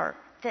remember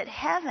that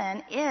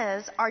heaven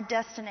is our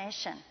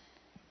destination,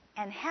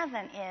 and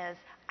heaven is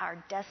our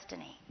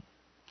destiny.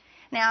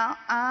 Now,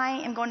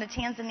 I am going to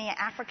Tanzania,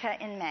 Africa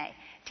in May.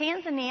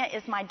 Tanzania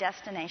is my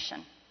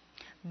destination.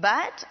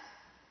 But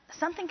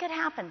something could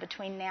happen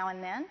between now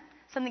and then.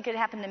 Something could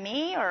happen to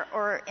me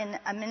or in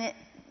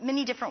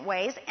many different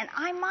ways, and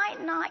I might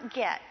not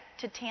get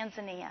to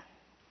Tanzania.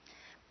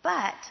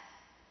 But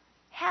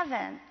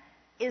heaven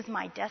is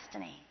my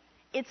destiny.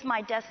 It's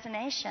my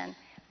destination,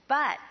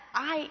 but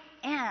I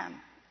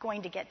am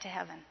going to get to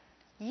heaven.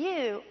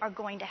 You are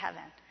going to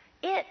heaven.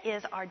 It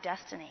is our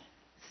destiny.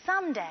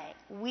 Someday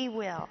we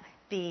will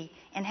be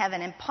in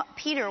heaven. And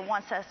Peter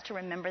wants us to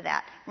remember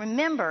that.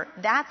 Remember,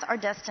 that's our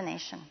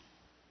destination.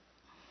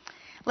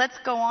 Let's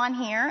go on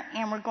here,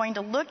 and we're going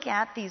to look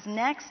at these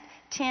next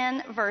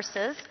 10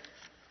 verses.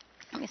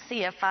 Let me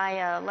see if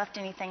I left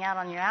anything out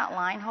on your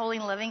outline. Holy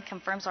living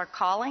confirms our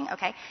calling.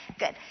 Okay,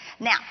 good.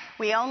 Now,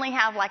 we only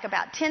have like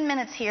about 10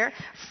 minutes here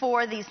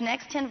for these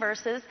next 10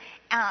 verses.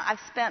 I've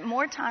spent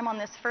more time on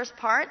this first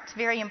part. It's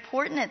very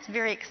important. It's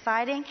very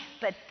exciting.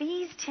 But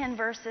these 10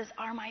 verses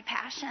are my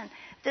passion.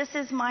 This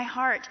is my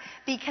heart.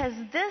 Because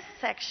this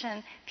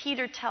section,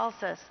 Peter tells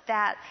us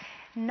that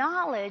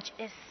knowledge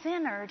is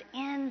centered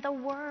in the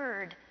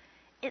Word.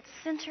 It's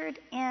centered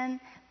in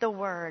the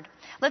Word.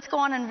 Let's go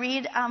on and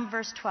read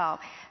verse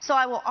 12. So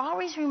I will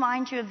always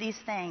remind you of these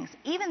things,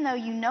 even though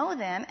you know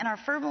them and are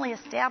firmly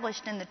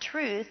established in the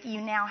truth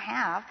you now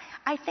have.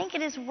 I think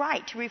it is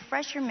right to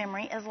refresh your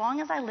memory as long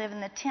as I live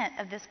in the tent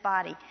of this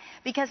body,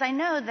 because I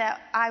know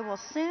that I will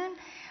soon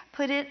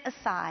put it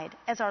aside,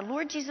 as our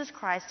Lord Jesus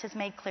Christ has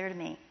made clear to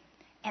me.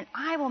 And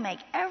I will make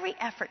every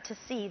effort to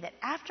see that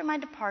after my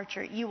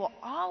departure, you will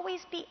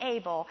always be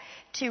able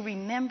to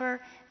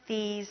remember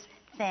these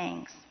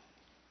things.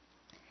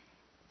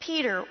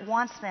 Peter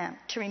wants them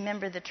to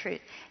remember the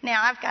truth.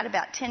 Now, I've got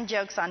about 10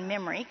 jokes on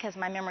memory because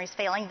my memory's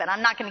failing, but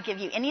I'm not going to give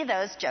you any of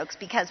those jokes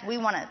because we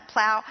want to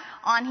plow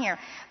on here.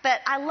 But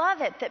I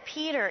love it that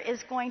Peter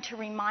is going to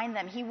remind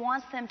them. He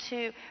wants them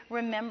to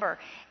remember.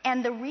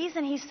 And the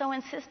reason he's so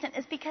insistent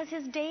is because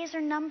his days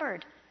are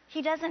numbered.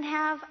 He doesn't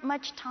have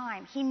much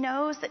time. He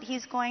knows that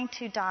he's going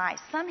to die.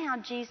 Somehow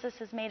Jesus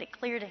has made it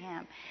clear to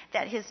him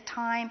that his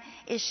time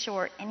is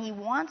short, and he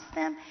wants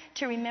them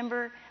to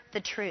remember the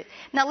truth.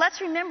 Now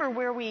let's remember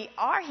where we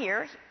are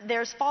here.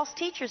 There's false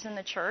teachers in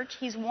the church.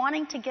 He's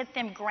wanting to get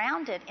them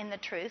grounded in the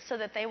truth so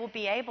that they will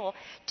be able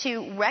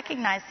to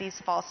recognize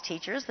these false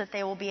teachers, that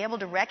they will be able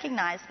to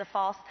recognize the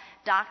false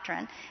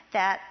doctrine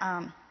that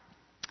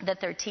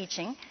they're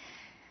teaching.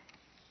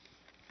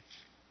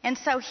 And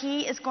so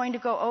he is going to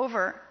go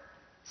over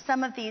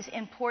some of these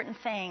important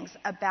things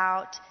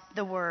about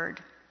the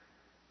Word.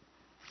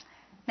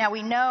 Now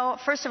we know,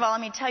 first of all,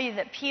 let me tell you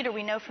that Peter,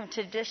 we know from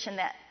tradition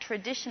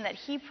that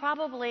he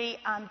probably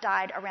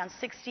died around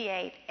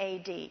 68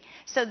 A.D.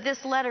 So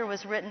this letter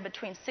was written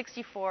between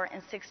 64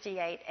 and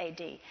 68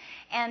 A.D.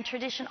 And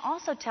tradition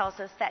also tells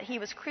us that he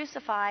was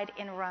crucified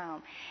in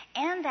Rome,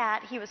 and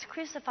that he was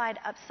crucified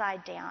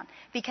upside down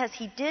because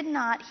he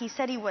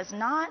said he was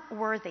not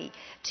worthy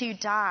to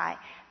die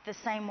the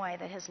same way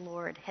that his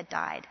Lord had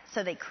died.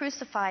 So they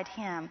crucified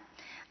him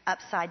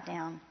upside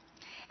down.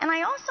 And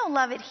I also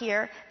love it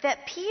here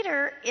that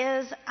Peter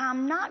is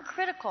not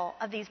critical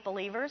of these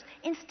believers.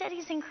 Instead,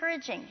 he's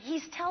encouraging. He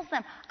tells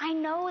them, I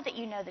know that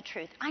you know the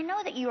truth. I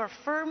know that you are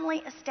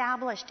firmly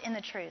established in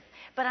the truth.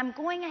 But I'm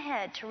going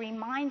ahead to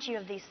remind you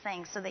of these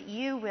things so that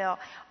you will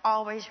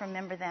always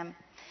remember them.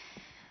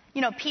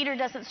 You know, Peter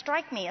doesn't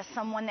strike me as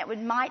someone that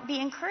might be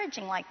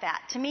encouraging like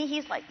that. To me,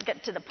 he's like,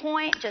 get to the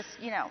point, just,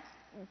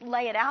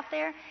 lay it out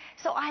there.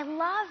 So I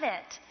love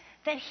it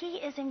that he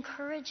is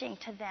encouraging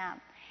to them.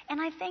 And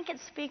I think it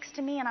speaks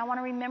to me, and I want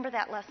to remember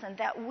that lesson,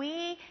 that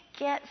we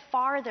get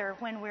farther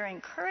when we're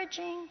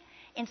encouraging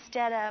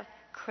instead of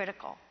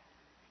critical.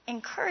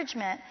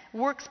 Encouragement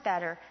works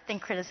better than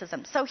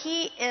criticism. So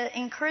he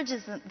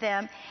encourages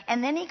them,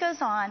 and then he goes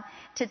on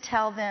to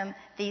tell them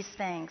these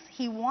things.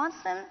 He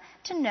wants them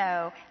to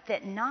know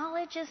that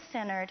knowledge is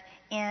centered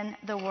in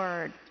the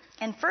Word.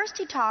 And first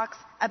he talks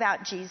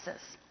about Jesus.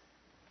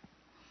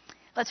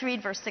 Let's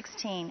read verse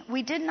 16.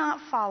 We did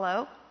not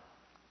follow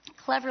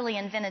cleverly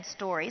invented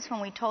stories when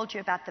we told you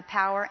about the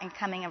power and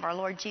coming of our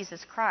Lord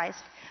Jesus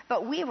Christ,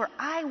 but we were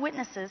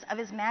eyewitnesses of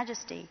his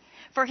majesty.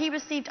 For he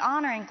received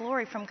honor and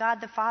glory from God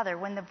the Father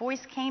when the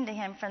voice came to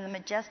him from the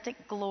majestic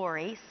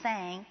glory,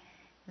 saying,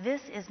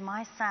 This is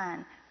my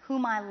Son,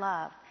 whom I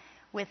love.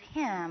 With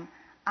him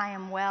I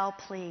am well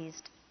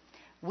pleased.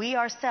 We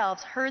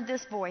ourselves heard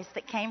this voice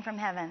that came from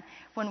heaven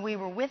when we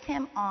were with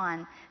him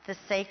on the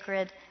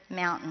sacred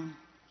mountain.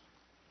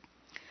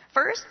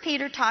 First,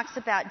 Peter talks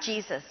about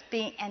Jesus,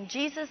 and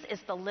Jesus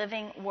is the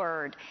living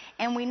Word.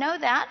 And we know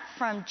that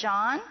from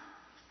John.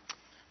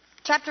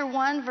 Chapter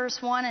 1,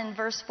 verse 1 and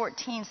verse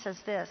 14 says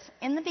this,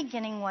 In the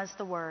beginning was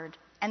the Word,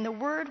 and the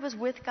Word was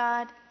with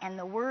God, and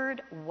the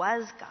Word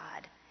was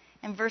God.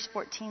 And verse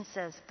 14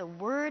 says, The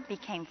Word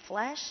became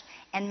flesh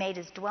and made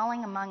his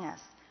dwelling among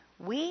us.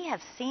 We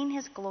have seen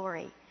his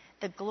glory,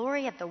 the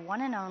glory of the one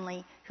and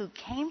only who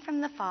came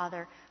from the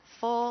Father,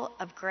 full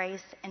of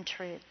grace and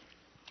truth.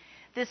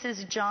 This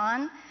is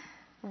John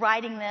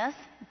writing this.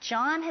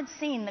 John had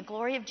seen the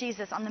glory of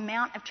Jesus on the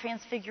Mount of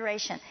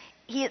Transfiguration.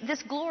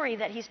 This glory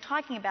that he's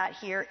talking about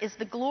here is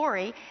the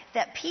glory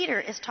that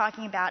Peter is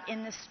talking about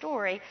in the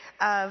story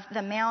of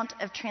the Mount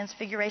of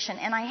Transfiguration.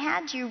 And I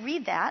had you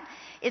read that.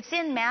 It's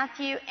in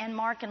Matthew and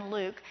Mark and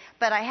Luke,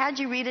 but I had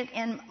you read it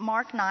in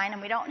Mark 9,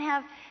 and we don't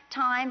have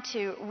time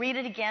to read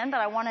it again, but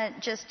I want to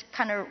just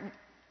kind of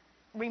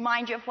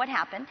remind you of what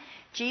happened.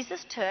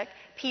 Jesus took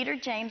Peter,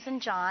 James,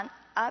 and John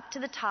up to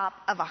the top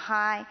of a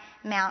high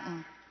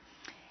mountain.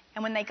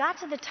 And when they got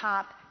to the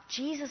top,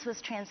 Jesus was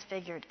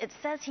transfigured. It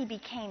says he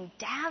became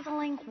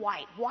dazzling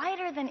white,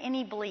 whiter than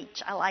any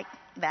bleach. I like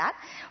that.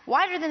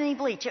 Whiter than any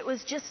bleach. It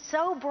was just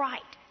so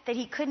bright that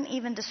he couldn't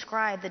even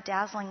describe the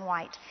dazzling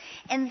white.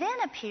 And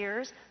then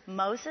appears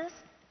Moses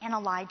and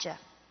Elijah.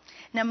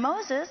 Now,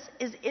 Moses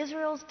is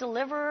Israel's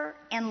deliverer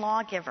and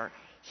lawgiver.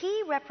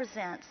 He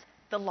represents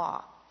the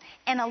law.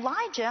 And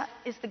Elijah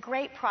is the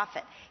great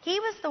prophet. He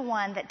was the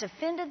one that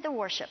defended the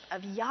worship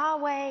of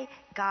Yahweh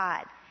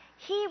God.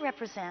 He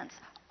represents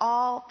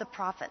all the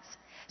prophets.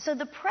 So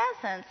the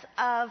presence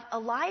of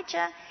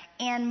Elijah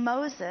and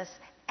Moses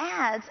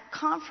adds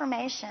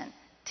confirmation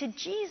to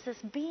Jesus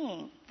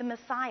being the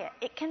Messiah.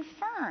 It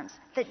confirms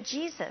that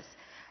Jesus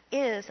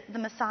is the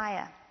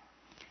Messiah.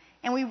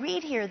 And we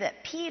read here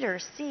that Peter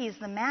sees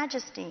the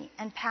majesty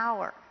and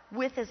power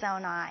with his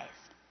own eyes.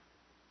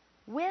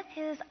 With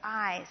his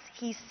eyes,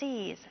 he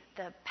sees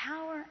the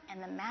power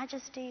and the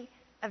majesty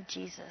of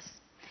Jesus.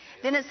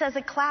 Then it says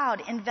a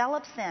cloud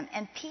envelops them,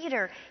 and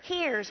Peter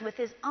hears with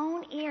his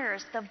own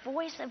ears the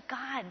voice of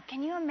God.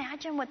 Can you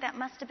imagine what that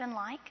must have been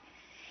like?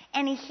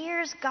 And he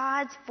hears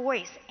God's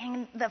voice,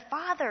 and the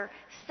Father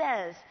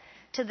says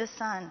to the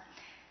Son,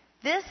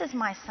 "This is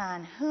my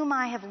Son, whom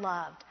I have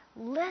loved.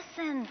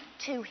 Listen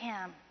to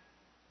him."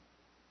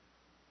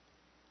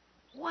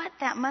 What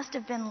that must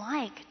have been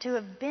like to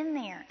have been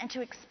there and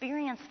to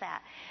experience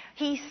that.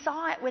 He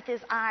saw it with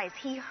his eyes.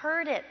 He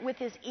heard it with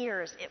his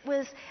ears. It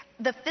was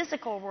the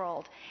physical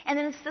world. And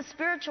then it's the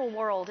spiritual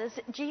world as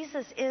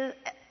Jesus is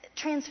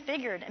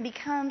transfigured and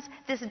becomes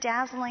this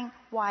dazzling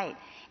white.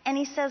 And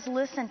he says,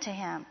 listen to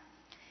him.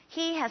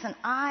 He has an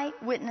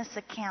eyewitness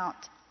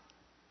account.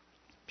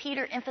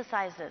 Peter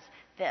emphasizes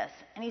this,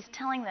 and he's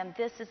telling them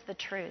this is the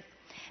truth.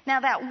 Now,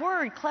 that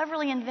word,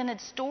 cleverly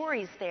invented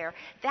stories there,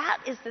 that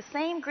is the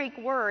same Greek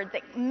word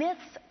that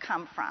myths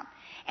come from.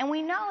 And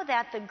we know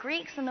that the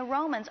Greeks and the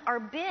Romans are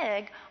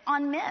big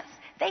on myths.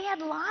 They had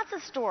lots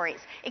of stories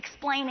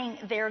explaining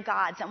their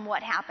gods and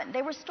what happened.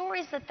 They were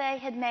stories that they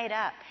had made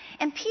up.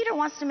 And Peter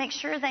wants to make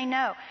sure they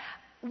know,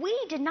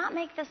 we did not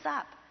make this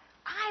up.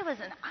 I was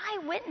an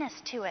eyewitness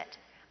to it.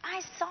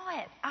 I saw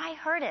it. I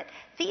heard it.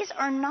 These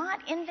are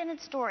not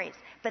invented stories,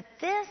 but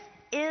this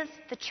is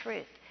the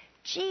truth.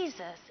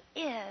 Jesus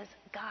is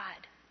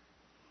God.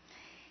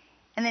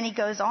 And then he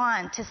goes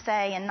on to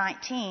say in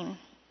 19,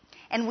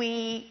 and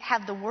we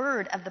have the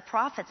word of the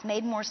prophets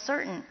made more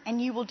certain,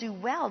 and you will do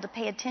well to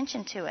pay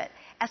attention to it,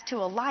 as to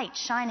a light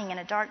shining in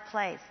a dark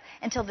place,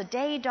 until the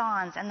day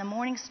dawns and the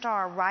morning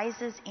star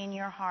rises in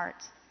your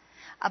hearts.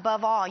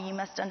 Above all, you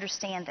must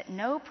understand that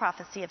no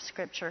prophecy of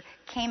Scripture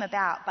came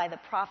about by the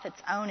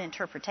prophet's own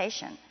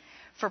interpretation.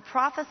 For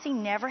prophecy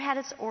never had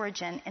its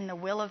origin in the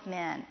will of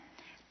men,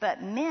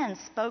 but men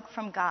spoke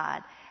from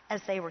God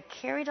as they were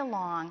carried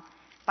along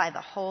by the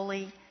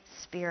Holy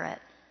Spirit.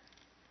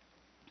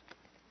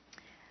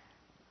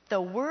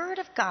 The Word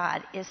of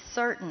God is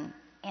certain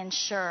and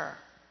sure.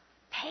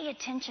 Pay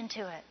attention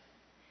to it.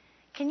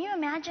 Can you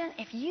imagine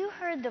if you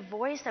heard the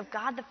voice of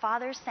God the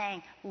Father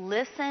saying,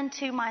 listen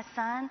to my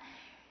Son?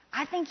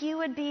 I think you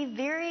would be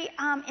very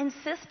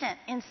insistent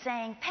in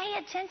saying, pay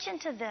attention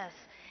to this.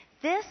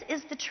 This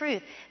is the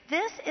truth.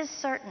 This is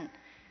certain.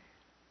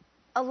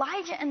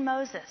 Elijah and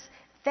Moses,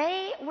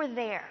 they were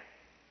there.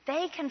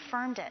 They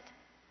confirmed it.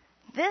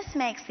 This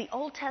makes the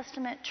Old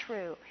Testament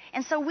true.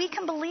 And so we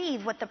can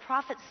believe what the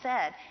prophet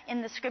said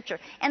in the Scripture.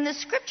 And the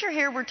Scripture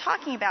here we're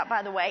talking about,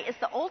 by the way, is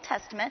the Old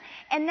Testament.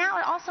 And now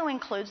it also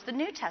includes the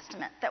New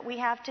Testament that we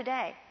have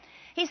today.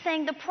 He's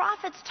saying the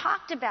prophets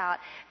talked about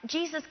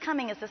Jesus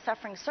coming as the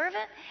suffering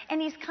servant,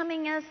 and he's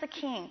coming as the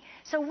king.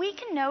 So we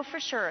can know for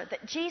sure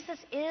that Jesus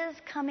is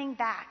coming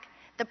back.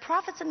 The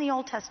prophets in the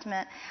Old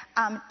Testament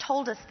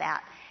told us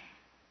that.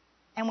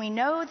 And we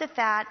know that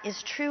that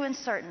is true and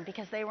certain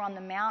because they were on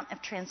the Mount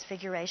of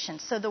Transfiguration.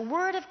 So the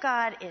Word of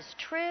God is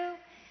true.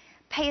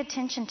 Pay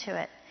attention to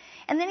it.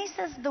 And then he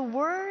says the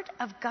Word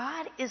of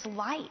God is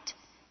light.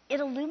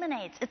 It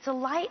illuminates. It's a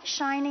light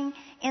shining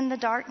in the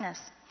darkness.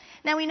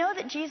 Now, we know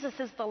that Jesus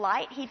is the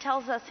light. He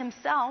tells us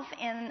himself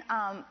in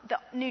the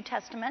New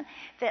Testament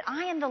that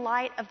I am the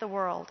light of the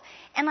world.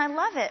 And I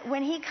love it.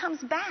 When he comes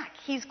back,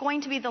 he's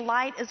going to be the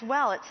light as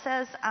well. It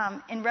says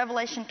in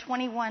Revelation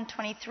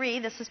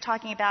 21:23, this is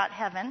talking about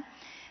heaven,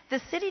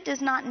 the city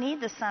does not need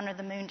the sun or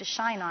the moon to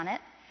shine on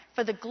it,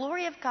 for the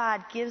glory of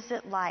God gives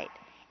it light,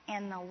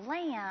 and the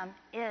Lamb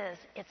is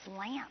its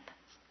lamp.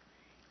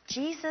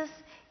 Jesus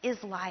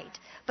is light.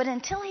 But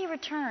until he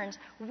returns,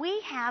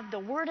 we have the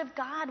Word of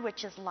God,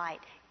 which is light.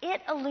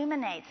 It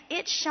illuminates.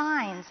 It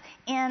shines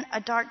in a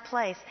dark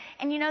place.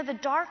 And you know, the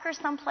darker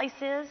some place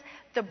is,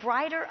 the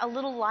brighter a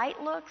little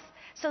light looks.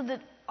 So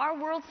that our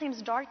world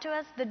seems dark to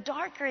us. The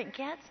darker it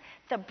gets,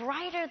 the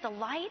brighter the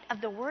light of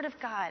the Word of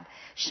God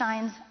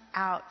shines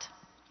out.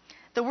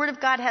 The Word of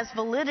God has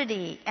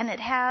validity and it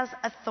has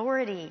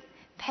authority.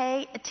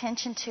 Pay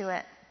attention to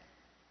it.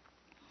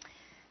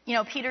 You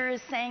know, Peter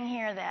is saying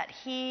here that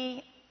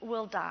he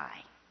will die,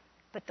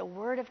 but the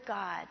Word of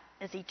God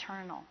is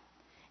eternal.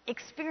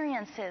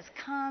 Experiences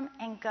come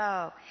and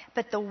go,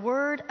 but the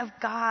Word of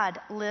God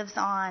lives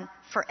on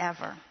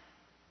forever.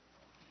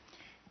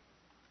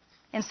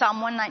 In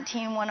Psalm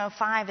 119,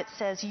 105, it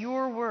says,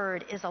 "Your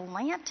word is a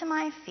lamp to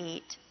my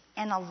feet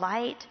and a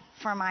light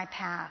for my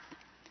path."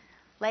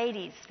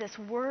 Ladies, this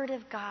word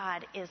of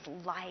God is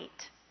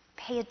light.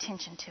 Pay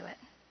attention to it.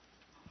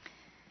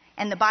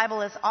 And the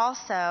Bible is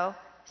also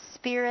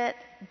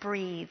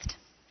Spirit-breathed.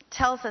 It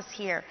tells us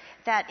here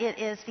that it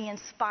is the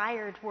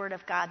inspired word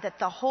of God, that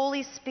the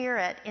Holy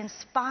Spirit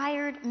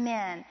inspired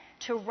men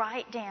to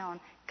write down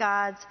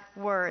God's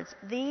words.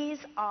 These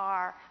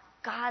are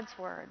God's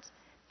words.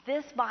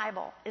 This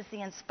Bible is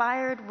the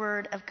inspired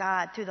word of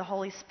God through the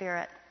Holy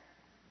Spirit.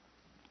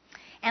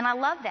 And I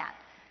love that.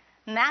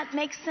 And that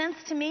makes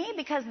sense to me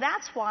because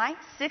that's why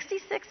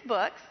 66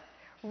 books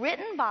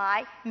written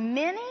by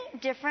many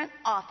different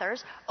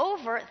authors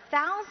over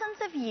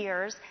thousands of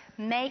years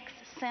makes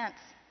sense.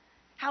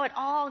 How it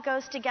all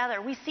goes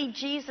together. We see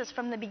Jesus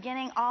from the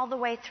beginning all the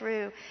way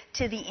through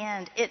to the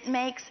end. It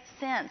makes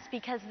sense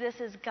because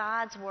this is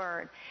God's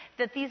word.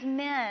 That these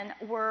men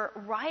were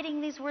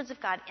writing these words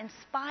of God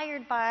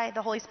inspired by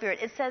the Holy Spirit.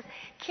 It says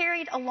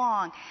carried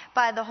along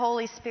by the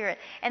Holy Spirit.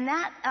 And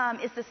that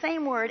is the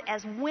same word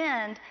as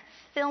wind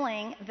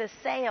filling the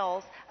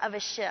sails of a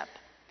ship.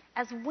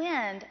 As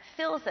wind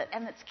fills it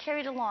and it's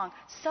carried along,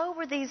 so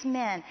were these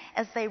men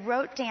as they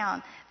wrote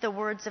down the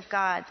words of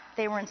God.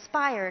 They were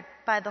inspired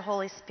by the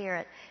Holy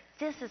Spirit.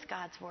 This is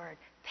God's word.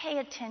 Pay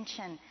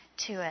attention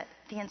to it,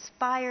 the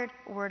inspired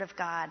word of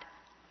God.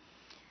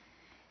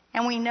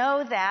 And we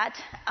know that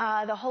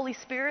the Holy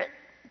Spirit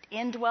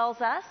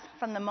indwells us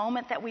from the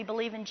moment that we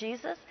believe in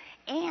Jesus,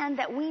 and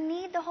that we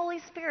need the Holy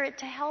Spirit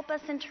to help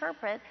us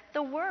interpret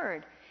the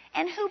word.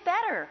 And who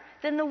better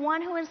than the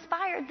one who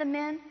inspired the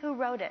men who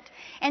wrote it?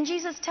 And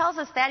Jesus tells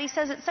us that. He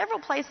says it several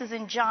places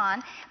in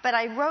John, but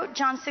I wrote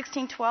John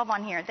 16:12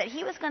 on here, that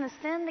he was going to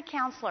send the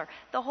counselor,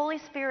 the Holy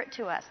Spirit,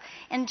 to us.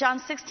 And John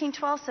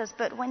 16:12 says,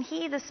 "But when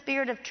he, the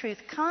Spirit of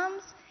truth,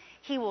 comes,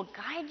 he will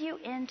guide you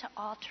into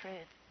all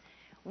truth."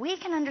 We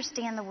can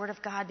understand the Word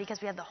of God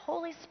because we have the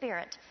Holy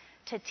Spirit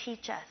to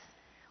teach us,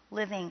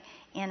 living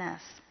in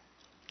us.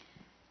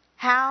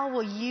 How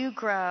will you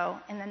grow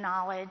in the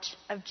knowledge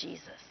of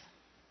Jesus?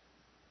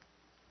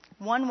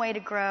 One way to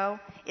grow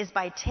is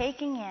by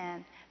taking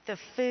in the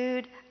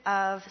food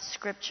of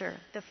Scripture,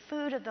 the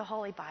food of the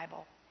Holy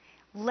Bible.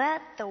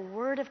 Let the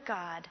Word of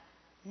God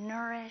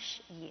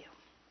nourish you.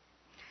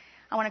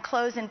 I want to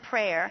close in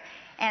prayer.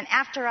 And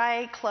after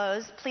I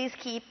close, please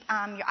keep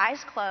your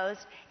eyes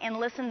closed and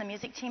listen. The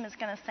music team is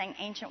going to sing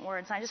ancient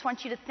words. And I just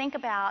want you to think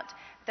about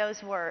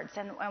those words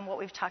and what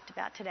we've talked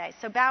about today.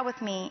 So bow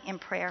with me in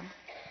prayer.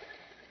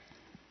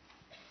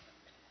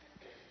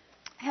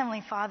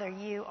 Heavenly Father,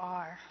 you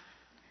are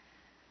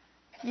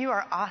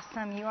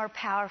awesome. You are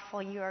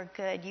powerful. You are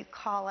good. You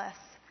call us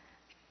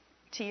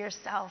to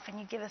yourself and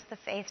you give us the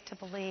faith to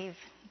believe.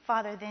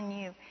 Father, then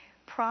you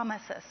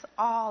promise us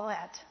all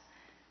that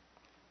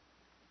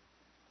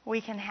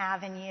we can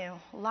have in you,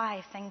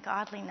 life and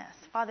godliness.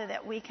 Father,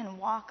 that we can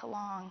walk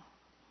along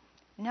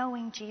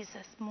knowing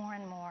Jesus more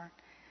and more.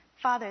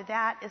 Father,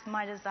 that is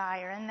my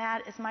desire, and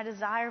that is my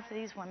desire for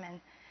these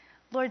women.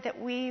 Lord, that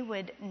we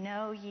would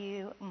know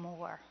you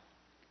more.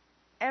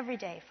 Every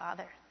day,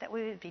 Father, that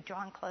we would be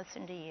drawn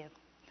closer to you.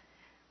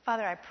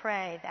 Father, I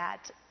pray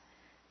that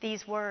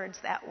these words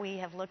that we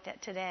have looked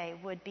at today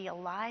would be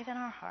alive in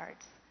our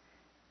hearts,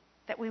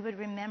 that we would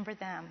remember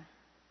them,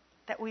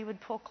 that we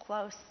would pull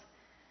close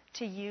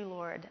to you,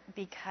 Lord,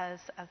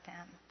 because of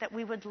them, that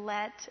we would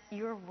let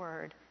your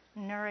word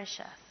nourish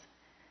us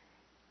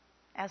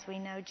as we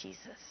know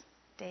Jesus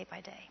day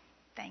by day.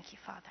 Thank you,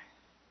 Father.